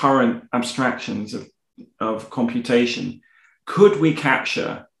current abstractions of computation, could we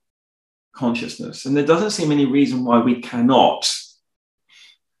capture consciousness? And there doesn't seem any reason why we cannot.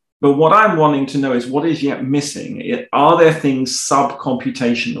 But what I'm wanting to know is what is yet missing. Are there things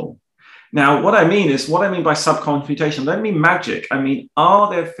sub-computational? Now, what I mean by subcomputation, I don't mean magic. I mean, are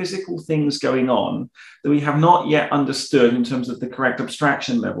there physical things going on that we have not yet understood in terms of the correct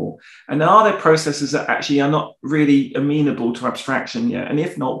abstraction level? And are there processes that actually are not really amenable to abstraction yet? And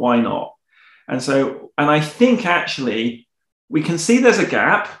if not, why not? And I think actually we can see there's a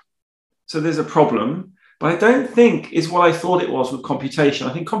gap. So there's a problem, but I don't think is what I thought it was with computation.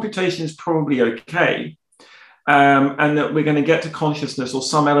 I think computation is probably okay. And that we're going to get to consciousness or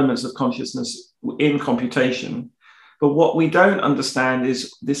some elements of consciousness in computation. But what we don't understand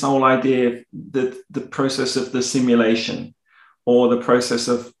is this whole idea of the process of the simulation, or the process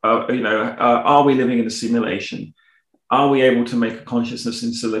of, are we living in a simulation? Are we able to make a consciousness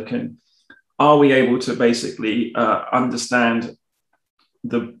in silicon? Are we able to basically understand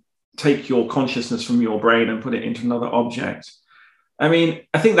take your consciousnness from your brain and put it into another object? I mean,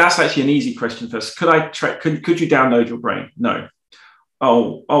 I think that's actually an easy question first. Could you download your brain? No.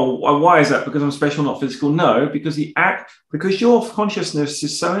 Oh, why is that? Because I'm special, not physical? No, because your consciousness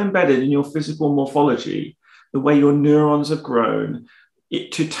is so embedded in your physical morphology, the way your neurons have grown,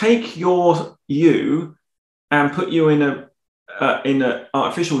 to take you and put you in an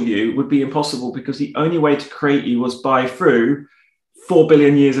artificial you would be impossible, because the only way to create you was through 4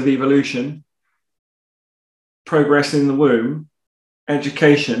 billion years of evolution, progress in the womb,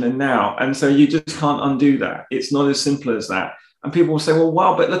 education, and now. And so you just can't undo that. It's not as simple as that. And people will say, well,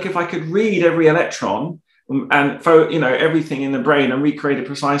 wow, but look, if I could read every electron and everything in the brain and recreate it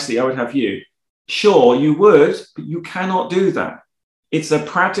precisely, I would have you. Sure, you would, but you cannot do that. It's a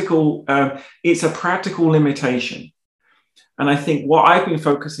practical limitation. And I think what I've been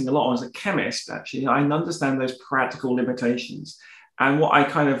focusing a lot on as a chemist, actually, I understand those practical limitations. And what I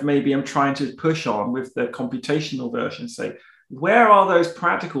kind of maybe am trying to push on with the computational version, say, where are those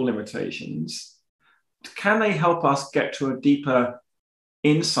practical limitations? Can they help us get to a deeper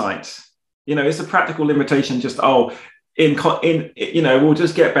insight? Is the practical limitation just, we'll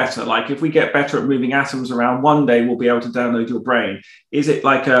just get better. Like if we get better at moving atoms around, one day we'll be able to download your brain. Is it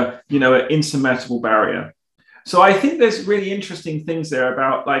like an insurmountable barrier? So I think there's really interesting things there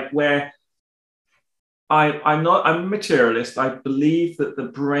about like where I'm a materialist. I believe that the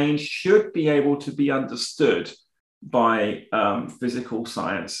brain should be able to be understood by physical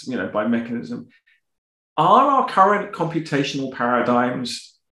science, by mechanism. Are our current computational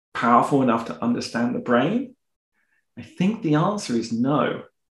paradigms powerful enough to understand the brain? I think the answer is no.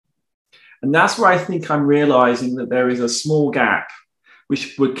 And that's where I think I'm realizing that there is a small gap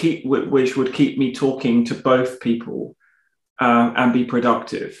which would keep me talking to both people and be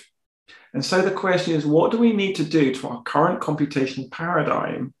productive. And so the question is, what do we need to do to our current computational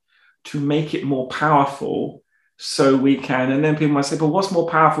paradigm to make it more powerful so we can? And then people might say, but what's more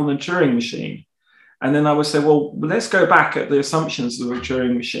powerful than Turing machine? And then I would say, well, let's go back at the assumptions of the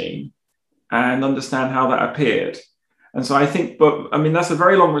Turing machine and understand how that appeared. And so I think, that's a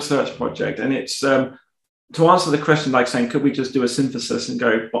very long research project. And it's to answer the question, like saying, could we just do a synthesis and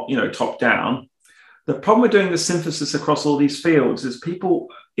go, top down? The problem with doing the synthesis across all these fields is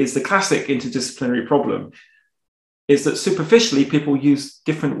the classic interdisciplinary problem, is that superficially people use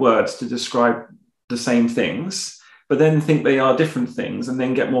different words to describe the same things, but then think they are different things and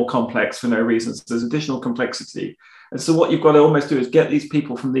then get more complex for no reason. So there's additional complexity. And so what you've got to almost do is get these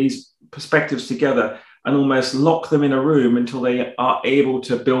people from these perspectives together and almost lock them in a room until they are able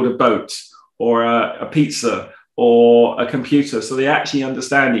to build a boat or a pizza or a computer, so they actually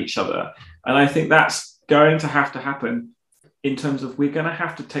understand each other. And I think that's going to happen in terms of we're going to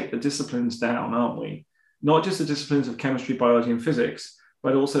have to take the disciplines down, aren't we? Not just the disciplines of chemistry, biology, and physics,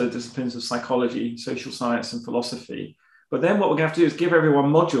 but also the disciplines of psychology, social science, and philosophy. But then what we're going to have to do is give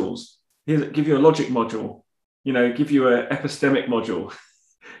everyone modules. Give you a logic module, give you an epistemic module,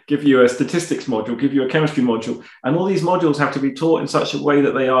 give you a statistics module, give you a chemistry module. And all these modules have to be taught in such a way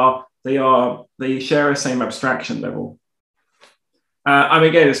that they share a same abstraction level.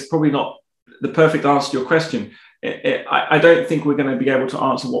 Again, it's probably not the perfect answer to your question. I don't think we're going to be able to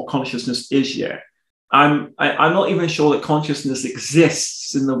answer what consciousness is yet. I'm not even sure that consciousness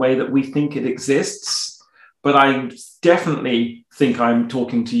exists in the way that we think it exists, but I definitely think I'm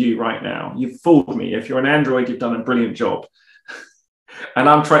talking to you right now. You've fooled me. If you're an android, you've done a brilliant job. And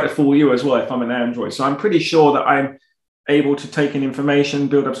I'm trying to fool you as well if I'm an android. So I'm pretty sure that I'm able to take in information,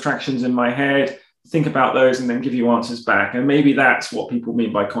 build abstractions in my head, think about those, and then give you answers back. And maybe that's what people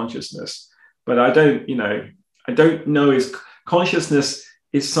mean by consciousness. But I don't know is consciousness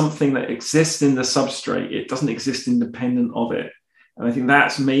is something that exists in the substrate. It doesn't exist independent of it. And I think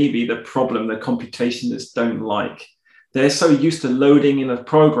that's maybe the problem the computationists don't like. They're so used to loading in a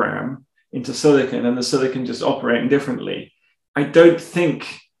program into silicon and the silicon just operating differently. I don't think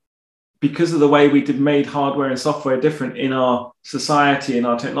because of the way we made hardware and software different in our society and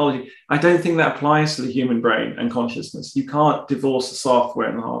our technology, I don't think that applies to the human brain and consciousness. You can't divorce the software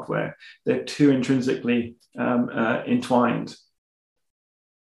and the hardware. They're too intrinsically entwined.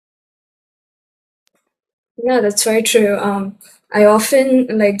 Yeah, that's very true. I often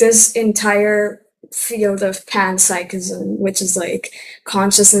like this entire field of panpsychism, which is like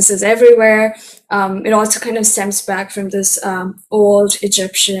consciousness is everywhere. It also kind of stems back from this old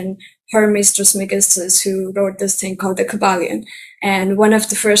Egyptian Hermes Trismegistus, who wrote this thing called the Kabbalion. And one of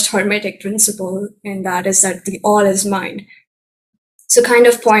the first Hermetic principles in that is that the all is mind. So kind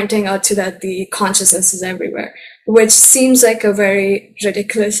of pointing out to that the consciousness is everywhere, which seems like a very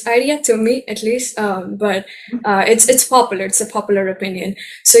ridiculous idea to me, at least. But it's popular. It's a popular opinion.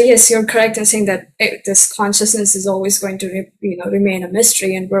 So yes, you're correct in saying that this consciousness is always going to remain a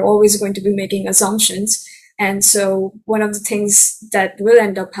mystery, and we're always going to be making assumptions. And so one of the things that will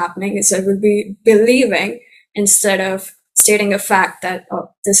end up happening is that we'll be believing instead of stating a fact that,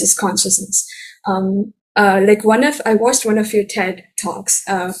 oh, this is consciousness. I watched one of your TED talks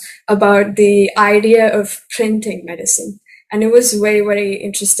about the idea of printing medicine, and it was very, very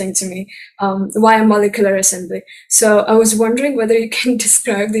interesting to me, via molecular assembly. So I was wondering whether you can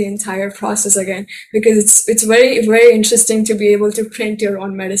describe the entire process again, because it's very, very interesting to be able to print your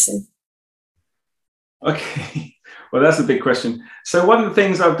own medicine. Okay, well, that's a big question. So one of the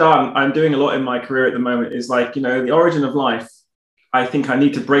things I'm doing a lot in my career at the moment is the origin of life. I think I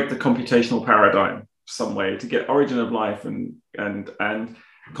need to break the computational paradigm some way to get origin of life and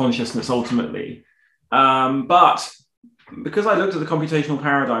consciousness ultimately. But because I looked at the computational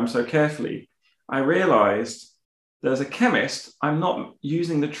paradigm so carefully, I realized that as a chemist, I'm not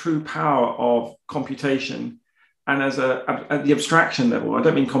using the true power of computation. And at the abstraction level, I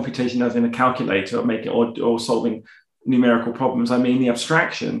don't mean computation as in a calculator or solving numerical problems. I mean the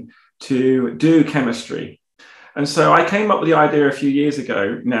abstraction to do chemistry. And so I came up with the idea a few years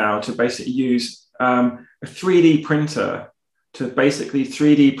ago now to basically use a 3D printer to basically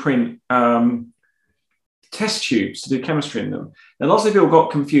 3D print test tubes to do chemistry in them. And lots of people got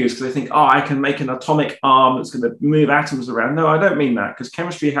confused because they think, oh, I can make an atomic arm that's going to move atoms around. No, I don't mean that, because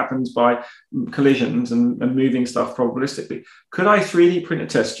chemistry happens by collisions and moving stuff probabilistically. Could I 3D print a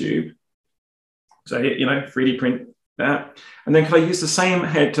test tube? So, 3D print that. And then could I use the same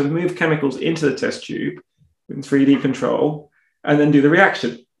head to move chemicals into the test tube in 3D control and then do the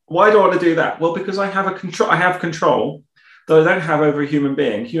reaction? Why do I want to do that? Well, because I have control that I don't have over a human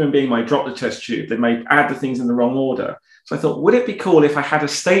being. Human being might drop the test tube. They may add the things in the wrong order. So I thought, would it be cool if I had a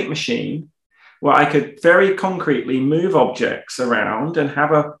state machine where I could very concretely move objects around and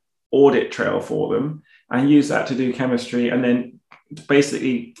have an audit trail for them and use that to do chemistry, and then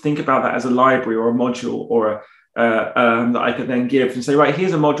basically think about that as a library or a module or that I could then give and say, right,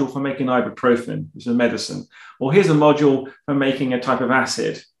 here's a module for making ibuprofen, which is a medicine, or here's a module for making a type of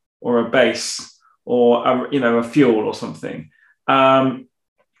acid or a base or a fuel or something. And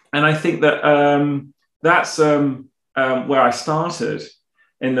I think that that's where I started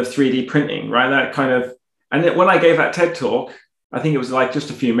in the 3D printing, right? That kind of, and then when I gave that TED talk, I think it was like just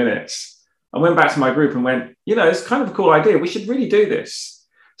a few minutes, I went back to my group and went, it's kind of a cool idea. We should really do this.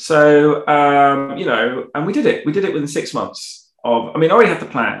 So, and we did it. We did it within 6 months I already had the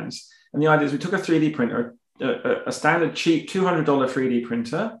plans. And the idea is we took a 3D printer, a standard cheap $200 3D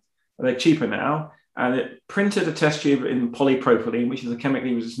printer. They're cheaper now. And it printed a test tube in polypropylene, which is a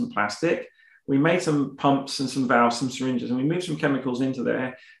chemically resistant plastic. We made some pumps and some valves, some syringes, and we moved some chemicals into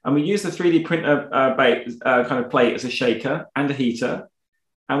there. And we used the 3D printer kind of plate as a shaker and a heater.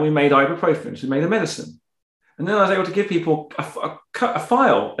 And we made ibuprofen. So we made a medicine. And then I was able to give people a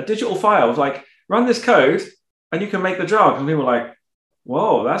file, a digital file, like, run this code and you can make the drug. And people were like,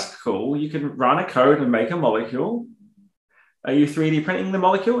 whoa, that's cool. You can run a code and make a molecule. Are you 3D printing the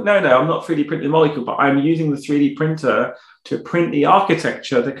molecule? No, I'm not 3D printing the molecule, but I'm using the 3D printer to print the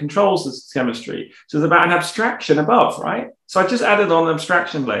architecture that controls this chemistry. So it's about an abstraction above, right? So I just added on an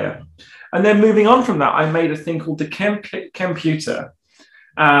abstraction layer. And then moving on from that, I made a thing called the computer,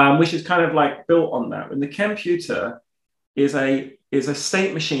 which is kind of like built on that. And the computer is a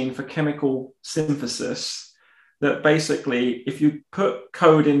state machine for chemical synthesis that basically, if you put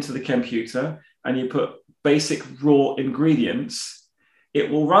code into the computer and you put basic raw ingredients,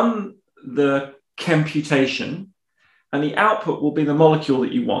 it will run the computation and the output will be the molecule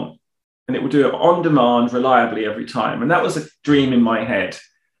that you want. And it will do it on demand reliably every time. And that was a dream in my head.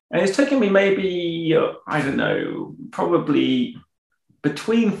 And it's taken me maybe, probably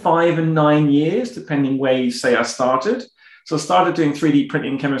between 5 and 9 years, depending where you say I started. So I started doing 3D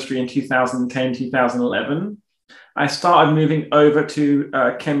printing chemistry in 2010, 2011. I started moving over to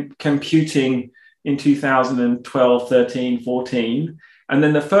computing in 2012, 13, 14. And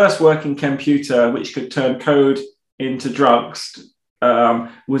then the first working computer, which could turn code into drugs,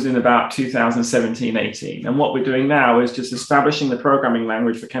 was in about 2017, 18. And what we're doing now is just establishing the programming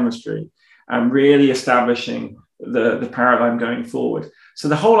language for chemistry and really establishing the paradigm going forward. So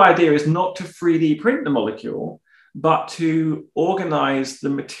the whole idea is not to 3D print the molecule, but to organize the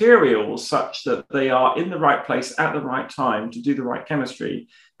materials such that they are in the right place at the right time to do the right chemistry.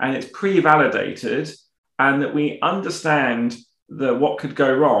 And it's pre-validated, and that we understand what could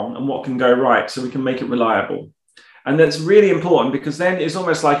go wrong and what can go right so we can make it reliable. And that's really important, because then it's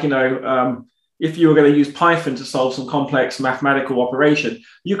almost like, if you were going to use Python to solve some complex mathematical operation,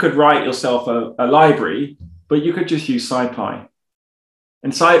 you could write yourself a library, but you could just use SciPy.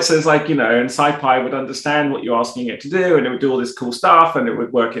 And so it's like, and SciPy would understand what you're asking it to do, and it would do all this cool stuff, and it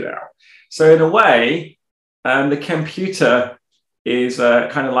would work it out. So in a way, the computer is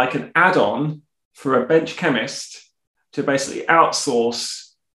kind of like an add-on for a bench chemist to basically outsource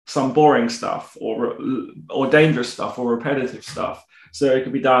some boring stuff or dangerous stuff or repetitive stuff. So it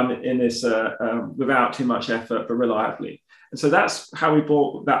could be done in this without too much effort, but reliably. And so that's how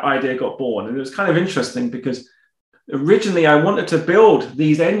that idea got born. And it was kind of interesting, because originally I wanted to build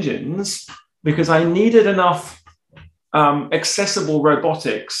these engines because I needed enough accessible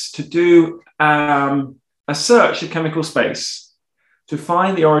robotics to do a search of chemical space to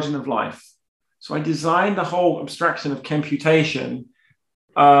find the origin of life. So I designed the whole abstraction of computation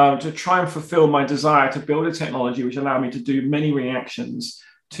to try and fulfill my desire to build a technology which allowed me to do many reactions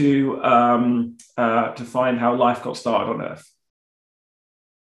to find how life got started on Earth.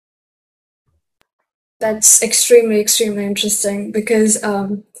 That's extremely, extremely interesting, because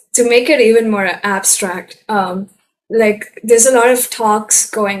to make it even more abstract, there's a lot of talks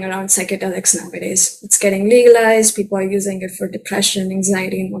going around psychedelics nowadays. It's getting legalized. People are using it for depression,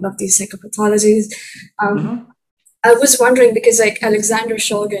 anxiety, and all of these psychopathologies. I was wondering, because Alexander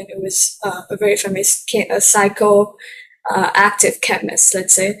Shulgin, who was a very famous psychoactive chemist,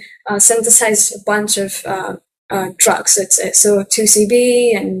 let's say, synthesized a bunch of drugs, let's say, so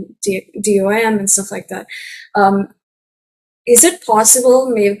 2CB and DOM and stuff like that. Is it possible,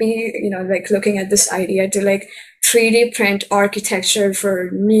 maybe, looking at this idea, to 3D print architecture for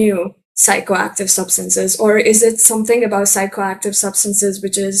new psychoactive substances? Or is it something about psychoactive substances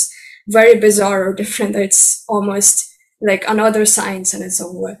which is very bizarre or different, that it's almost like another science in its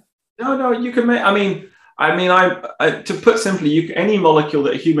own way? No, you can make, to put simply, any molecule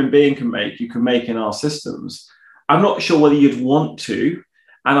that a human being can make, you can make in our systems. I'm not sure whether you'd want to,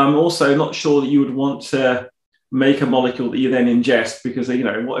 and I'm also not sure that you would want to make a molecule that you then ingest, because,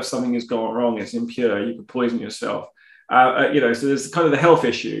 what if something has gone wrong, it's impure, you could poison yourself. So there's kind of the health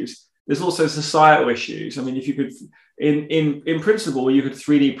issues. There's also societal issues. I mean, if you could, in principle, you could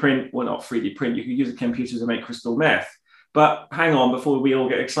 3D print, well, not 3D print, you could use a computer to make crystal meth. But hang on, before we all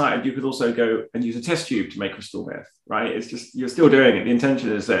get excited, you could also go and use a test tube to make crystal meth, right? It's just, you're still doing it. The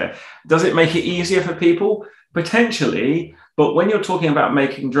intention is there. Does it make it easier for people? Potentially. But when you're talking about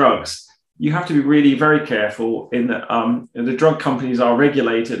making drugs, you have to be really very careful in that the drug companies are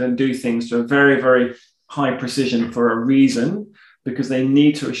regulated and do things to a very, very high precision for a reason, because they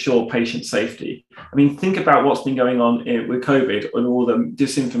need to assure patient safety. I mean, think about what's been going on with COVID and all the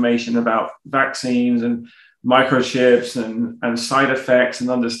disinformation about vaccines and microchips and side effects and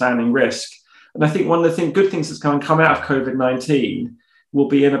understanding risk. And I think one of the good things that's going to come out of COVID-19 will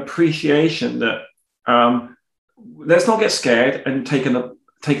be an appreciation that let's not get scared and take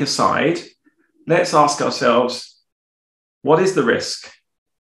a side. Let's ask ourselves, what is the risk?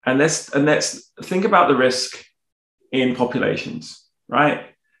 And let's think about the risk in populations, right?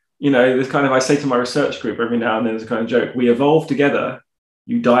 There's kind of, I say to my research group every now and then, there's a kind of joke, we evolve together,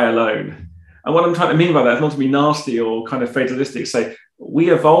 you die alone. And what I'm trying to mean by that is not to be nasty or kind of fatalistic, say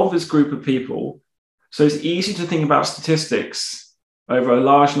we evolve as a group of people. So it's easy to think about statistics over a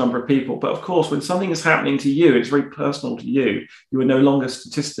large number of people. But of course, when something is happening to you, it's very personal to you. You are no longer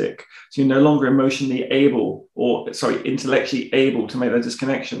statistic. So you're no longer intellectually able to make that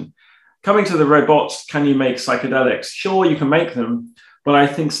disconnection. Coming to the robots, can you make psychedelics? Sure, you can make them. But I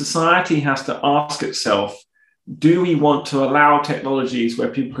think society has to ask itself, do we want to allow technologies where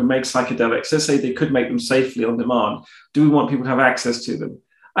people can make psychedelics? Let's say they could make them safely on demand. Do we want people to have access to them?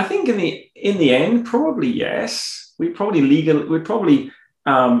 I think in the end, probably yes. We'd probably give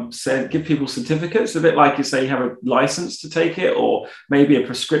people certificates, a bit like you say you have a license to take it, or maybe a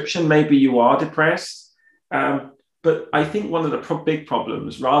prescription. Maybe you are depressed. But I think one of the big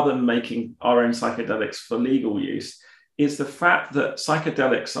problems, rather than making our own psychedelics for legal use, is the fact that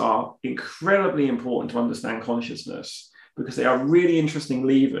psychedelics are incredibly important to understand consciousness because they are really interesting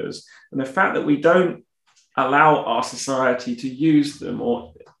levers. And the fact that we don't allow our society to use them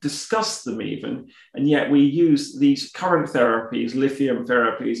or discuss them even, and yet we use these current therapies, lithium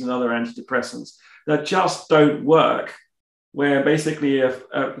therapies and other antidepressants that just don't work, where basically a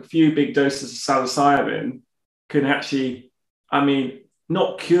few big doses of psilocybin can actually, I mean,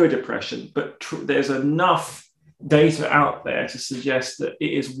 not cure depression, but there's enough data out there to suggest that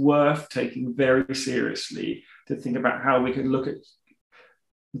it is worth taking very seriously to think about how we can look at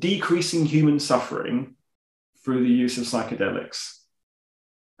decreasing human suffering through the use of psychedelics.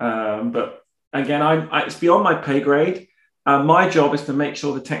 But again, it's beyond my pay grade. My job is to make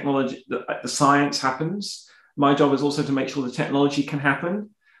sure the technology, the science happens. My job is also to make sure the technology can happen.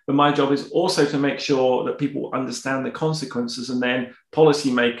 But my job is also to make sure that people understand the consequences, and then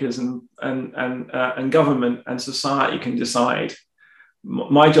policymakers and government and society can decide.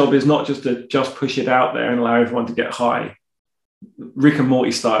 My job is not just to push it out there and allow everyone to get high, Rick and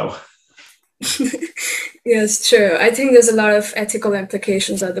Morty style. Yes, true. I think there's a lot of ethical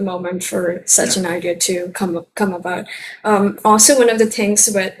implications at the moment for such an idea to come about. Also, one of the things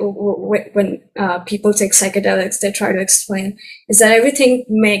when people take psychedelics, they try to explain is that everything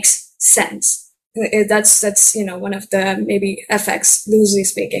makes sense. That's one of the maybe effects, loosely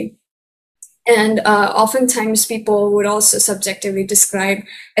speaking. And oftentimes people would also subjectively describe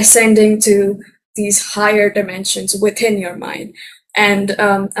ascending to these higher dimensions within your mind. And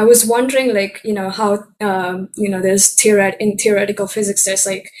I was wondering, how there's in theoretical physics, there's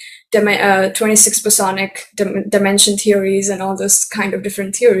 26 bosonic dimension theories and all those kind of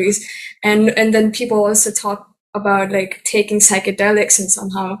different theories, and then people also talk about taking psychedelics, and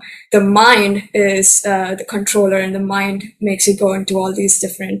somehow the mind is the controller, and the mind makes you go into all these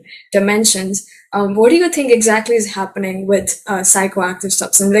different dimensions. What do you think exactly is happening with psychoactive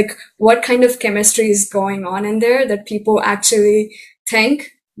substance? What kind of chemistry is going on in there that people actually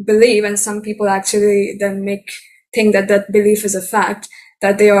believe, and some people actually then think that belief is a fact,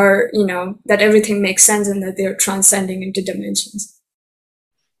 that they are, that everything makes sense and that they're transcending into dimensions?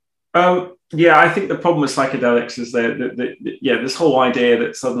 I think the problem with psychedelics is this whole idea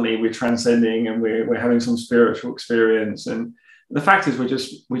that suddenly we're transcending and we're having some spiritual experience, and the fact is we're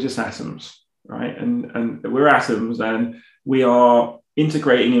just atoms. Right, and we're atoms, and we are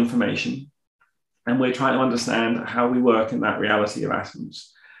integrating information, and we're trying to understand how we work in that reality of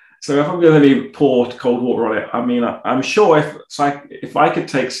atoms. So if I'm going to pour cold water on it, I mean, I'm sure if I could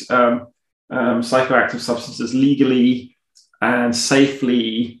take psychoactive substances legally and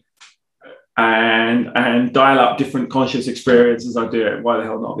safely and dial up different conscious experiences, I'd do it. Why the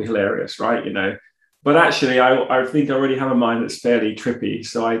hell not? Be hilarious, right? But actually, I think I already have a mind that's fairly trippy,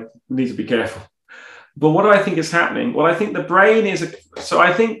 so I need to be careful. But what do I think is happening? Well, I think the brain is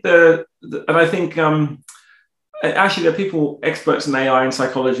actually there are people, experts in AI and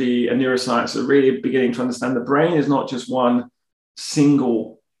psychology and neuroscience, are really beginning to understand the brain is not just one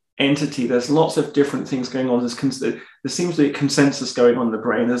single entity. There's lots of different things going on. There seems to be a consensus going on in the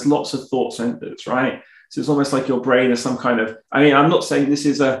brain. There's lots of thought centers, right? So it's almost like your brain is some kind of, I'm not saying this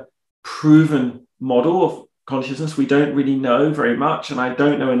is a proven model of consciousness. We don't really know very much, and I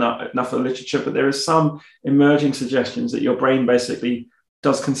don't know enough of the literature, but there is some emerging suggestions that your brain basically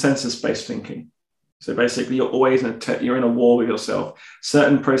does consensus-based thinking. So basically you're always you're in a war with yourself.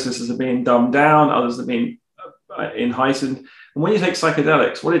 Certain processes are being dumbed down, others are being heightened. And when you take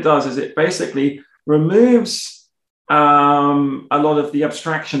psychedelics, what it does is it basically removes a lot of the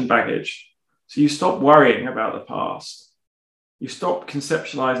abstraction baggage. So you stop worrying about the past. You stop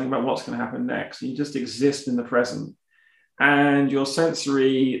conceptualizing about what's going to happen next. You just exist in the present. And your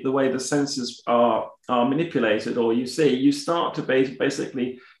sensory, the way the senses are manipulated, or you start to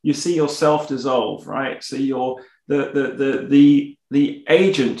basically, you see yourself dissolve, right? So you're the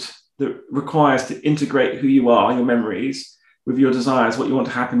agent that requires to integrate who you are, your memories, with your desires, what you want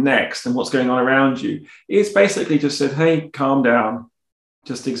to happen next, and what's going on around you. It's basically just said, hey, calm down,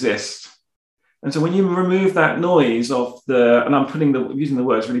 just exist. And so when you remove that noise of and I'm using the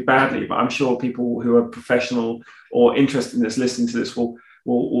words really badly, but I'm sure people who are professional or interested in this, listening to this, will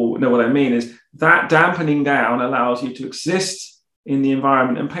know what I mean, is that dampening down allows you to exist in the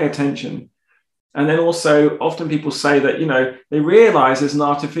environment and pay attention. And then also, often people say that, they realize there's an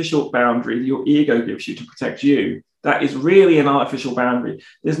artificial boundary that your ego gives you to protect you. That is really an artificial boundary.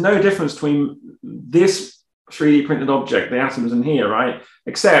 There's no difference between this 3D printed object, the atoms in here, right?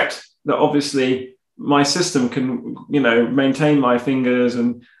 Except that obviously my system can, maintain my fingers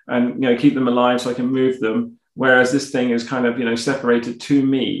and keep them alive so I can move them. Whereas this thing is kind of, separated to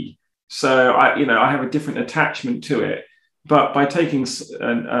me. So I have a different attachment to it. But by taking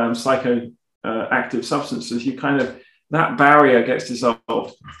psychoactive substances, you kind of, that barrier gets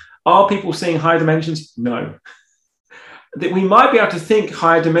dissolved. Are people seeing higher dimensions? No. That we might be able to think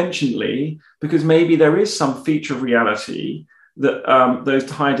higher dimensionally because maybe there is some feature of reality that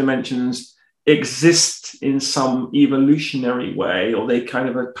those higher dimensions exist in some evolutionary way, or they kind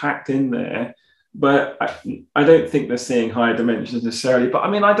of are packed in there. But I don't think they're seeing higher dimensions necessarily. But I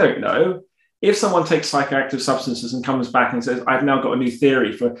mean, I don't know. If someone takes psychoactive substances and comes back and says, I've now got a new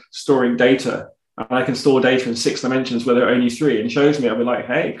theory for storing data, and I can store data in 6 dimensions where there are only 3, and shows me, I'll be like,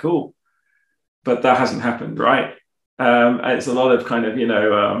 hey, cool. But that hasn't happened, right? It's a lot of kind of,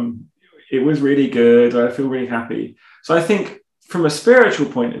 it was really good. I feel really happy. So I think from a spiritual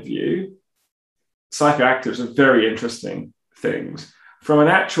point of view, psychoactives are very interesting things. From an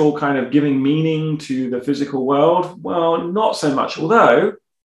actual kind of giving meaning to the physical world, well, not so much. Although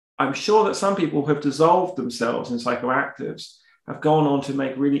I'm sure that some people who have dissolved themselves in psychoactives have gone on to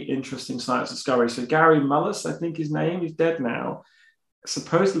make really interesting science discoveries. So Gary Mullis, I think his name, he's dead now,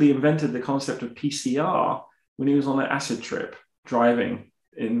 supposedly invented the concept of PCR when he was on an acid trip driving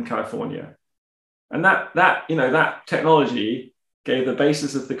in California. And that technology gave the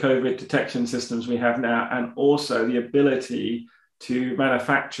basis of the COVID detection systems we have now, and also the ability to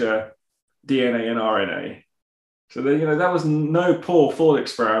manufacture DNA and RNA. So that was no poor thought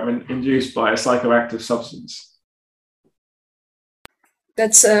experiment induced by a psychoactive substance.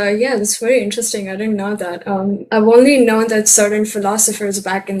 That's very interesting. I didn't know that. I've only known that certain philosophers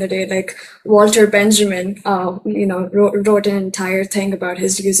back in the day, like Walter Benjamin, wrote an entire thing about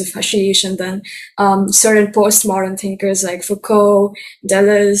his use of hashish, and then certain postmodern thinkers like Foucault,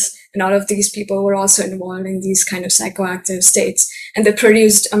 Deleuze, and all of these people were also involved in these kind of psychoactive states, and they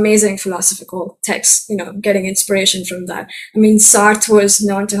produced amazing philosophical texts. Getting inspiration from that. I mean, Sartre was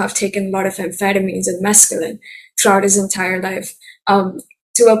known to have taken a lot of amphetamines and mescaline throughout his entire life.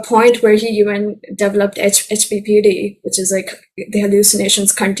 To a point where he even developed HPPD, which is like the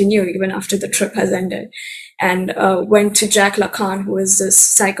hallucinations continue even after the trip has ended, and went to Jacques Lacan, who was this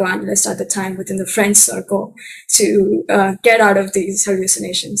psychoanalyst at the time within the French circle, to get out of these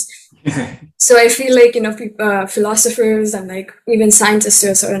hallucinations. So I feel like, philosophers and like even scientists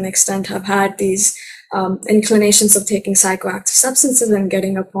to a certain extent have had these inclinations of taking psychoactive substances and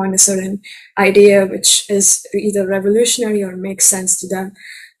getting upon a certain idea which is either revolutionary or makes sense to them.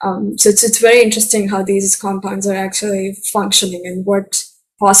 So it's very interesting how these compounds are actually functioning and what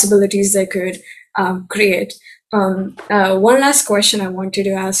possibilities they could create. One last question I wanted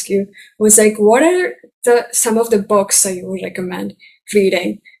to ask you was like, what are some of the books that you would recommend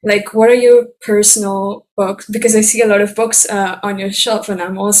reading? Like, what are your personal books? Because I see a lot of books on your shelf, and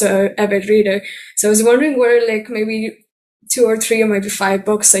I'm also an avid reader. So I was wondering what are like maybe 2 or 3 or maybe 5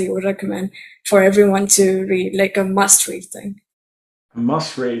 books that you would recommend for everyone to read, like a must-read thing.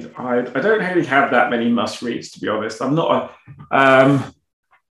 Must read. I don't really have that many must reads, to be honest. I'm not a.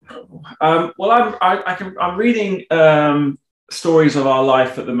 I'm reading Stories of Our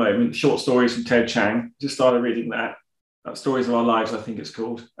Life at the moment. Short stories from Ted Chiang. Just started reading that. Stories of Our Lives, I think it's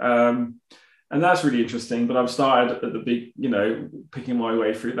called. And that's really interesting, but I've started at the big, picking my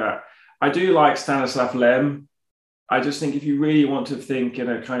way through that. I do like Stanislav Lem. I just think if you really want to think in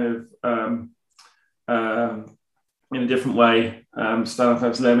a kind of, in a different way,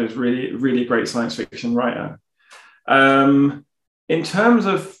 Stanislav Lem is really, really great science fiction writer. In terms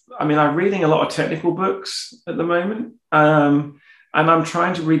of, I'm reading a lot of technical books at the moment. And I'm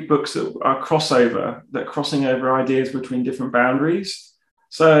trying to read books that are crossing over ideas between different boundaries.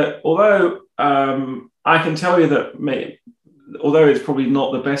 So although I can tell you that although it's probably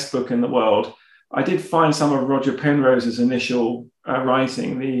not the best book in the world, I did find some of Roger Penrose's initial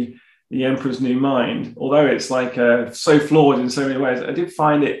writing, The Emperor's New Mind, although it's like so flawed in so many ways, I did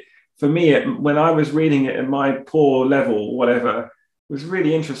find it, for me, when I was reading it at my poor level, whatever, it was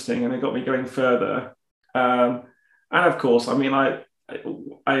really interesting, and it got me going further. And of course, one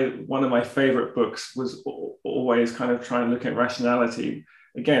of my favorite books was always kind of trying to look at rationality,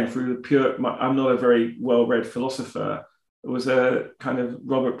 again, through the pure, I'm not a very well-read philosopher. It was a kind of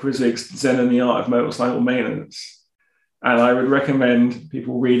Robert Prissig's Zen and the Art of Motorcycle Maintenance. And I would recommend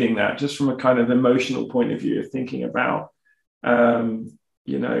people reading that just from a kind of emotional point of view of thinking about,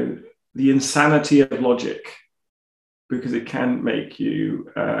 the insanity of logic, because it can make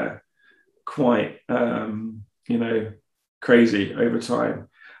you quite, crazy over time.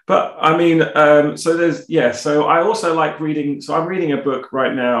 But so I also like reading. So I'm reading a book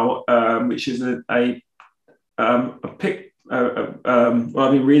right now, which is I've been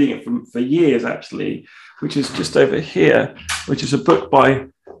reading it for years actually, which is just over here, which is a book by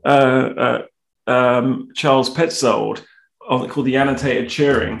Charles Petzold called The Annotated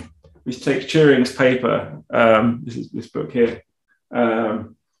Turing, which takes Turing's paper, this is this book here,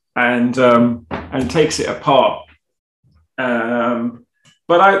 and takes it apart.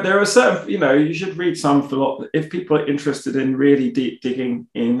 But there are certain, you should read some if people are interested in really deep digging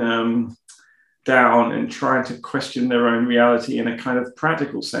in down and trying to question their own reality in a kind of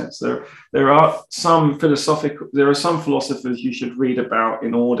practical sense. There are some philosophers you should read about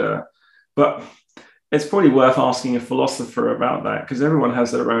in order, but it's probably worth asking a philosopher about that, because everyone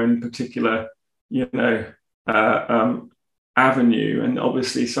has their own particular, avenue. And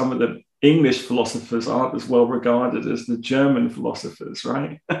obviously some of the English philosophers aren't as well regarded as the German philosophers,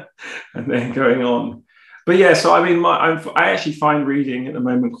 right? And then going on. But yeah, so I mean, I actually find reading at the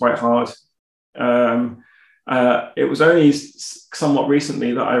moment quite hard. It was only somewhat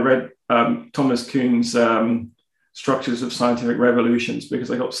recently that I read Thomas Kuhn's Structures of Scientific Revolutions,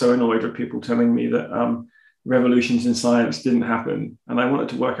 because I got so annoyed with people telling me that revolutions in science didn't happen, and I wanted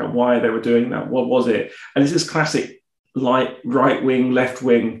to work out why they were doing that. What was it? And it's this classic right wing, left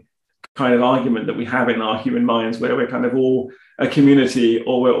wing kind of argument that we have in our human minds, where we're kind of all a community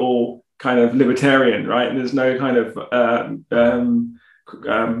or we're all kind of libertarian, right? And there's no kind of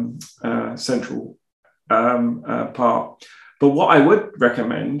central part. But what I would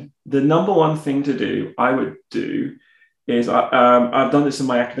recommend, the number one thing to do, I would do, is I've done this in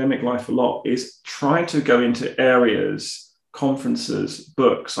my academic life a lot, is try to go into areas, conferences,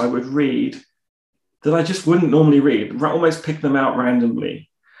 books I would read that I just wouldn't normally read, almost pick them out randomly.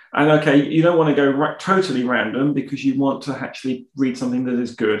 And okay, you don't want to go totally random, because you want to actually read something that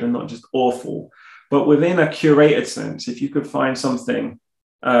is good and not just awful. But within a curated sense, if you could find something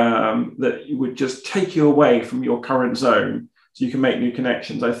that would just take you away from your current zone, so you can make new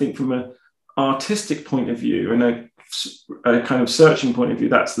connections. I think from an artistic point of view and a kind of searching point of view,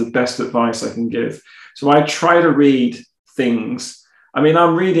 that's the best advice I can give. So I try to read things. I mean, I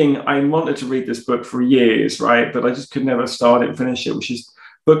wanted to read this book for years, right? But I just could never start it and finish it, which is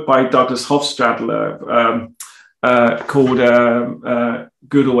a book by Douglas Hofstadter called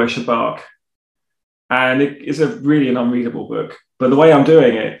Good or Shabak. And it is really an unreadable book. But the way I'm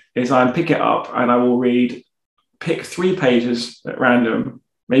doing it is I pick it up and I will pick 3 pages at random,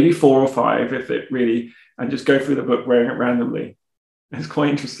 maybe 4 or 5 if it really, and just go through the book wearing it randomly. It's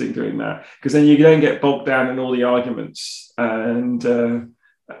quite interesting doing that, because then you don't get bogged down in all the arguments. And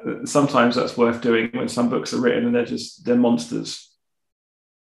sometimes that's worth doing when some books are written and they're monsters.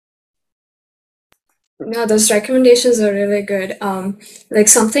 No, those recommendations are really good. Like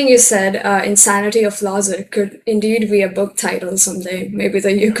something you said, Insanity of Logic could indeed be a book title someday, maybe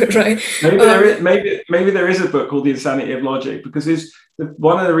that you could write. Maybe there is a book called The Insanity of Logic, because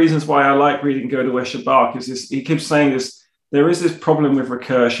one of the reasons why I like reading Gödel Shabak is this, he keeps saying this, there is this problem with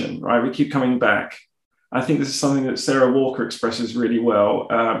recursion, right? We keep coming back. I think this is something that Sarah Walker expresses really well,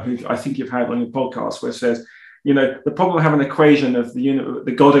 who I think you've had on your podcast, where it says, the problem of having an equation of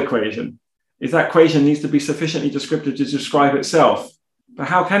the God equation is that equation needs to be sufficiently descriptive to describe itself. But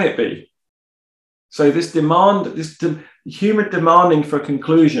how can it be? So this human demanding for a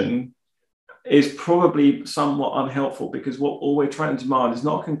conclusion is probably somewhat unhelpful, because all we're trying to demand is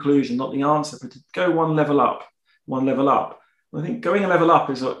not a conclusion, not the answer, but to go one level up. I think going a level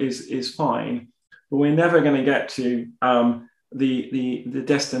up is fine, but we're never going to get to the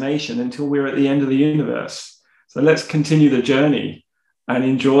destination until we're at the end of the universe. So let's continue the journey and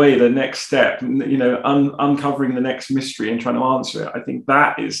enjoy the next step, uncovering the next mystery and trying to answer it. I think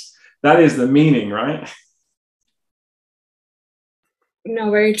that is the meaning, right?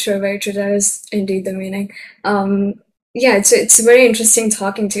 No, very true, very true. That is indeed the meaning. Yeah, it's very interesting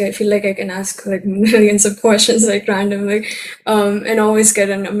talking to you. I feel like I can ask like millions of questions like randomly, and always get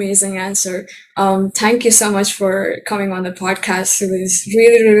an amazing answer. Thank you so much for coming on the podcast. It was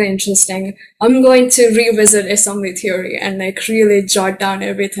really, really interesting. I'm going to revisit assembly theory and like really jot down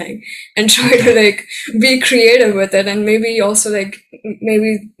everything and try to like be creative with it, and maybe also like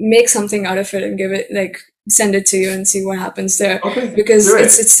maybe make something out of it and give it like send it to you and see what happens there. Okay, because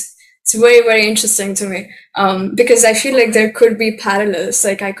it's very, very interesting to me, because I feel like there could be parallels.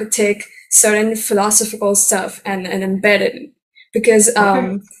 Like I could take certain philosophical stuff and embed it, because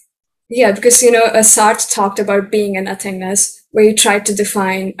because Sartre talked about being and nothingness, where he tried to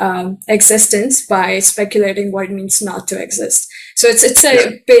define existence by speculating what it means not to exist. So it's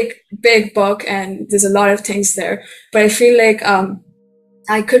a big book, and there's a lot of things there. But I feel like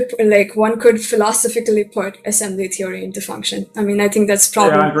one could philosophically put assembly theory into function. I mean, I think that's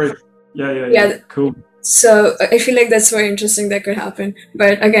probably. Yeah, I agree. Yeah. Cool. So I feel like that's very interesting that could happen.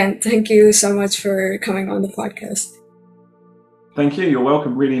 But again, thank you so much for coming on the podcast. Thank you. You're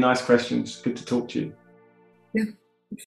welcome. Really nice questions. Good to talk to you. Yeah.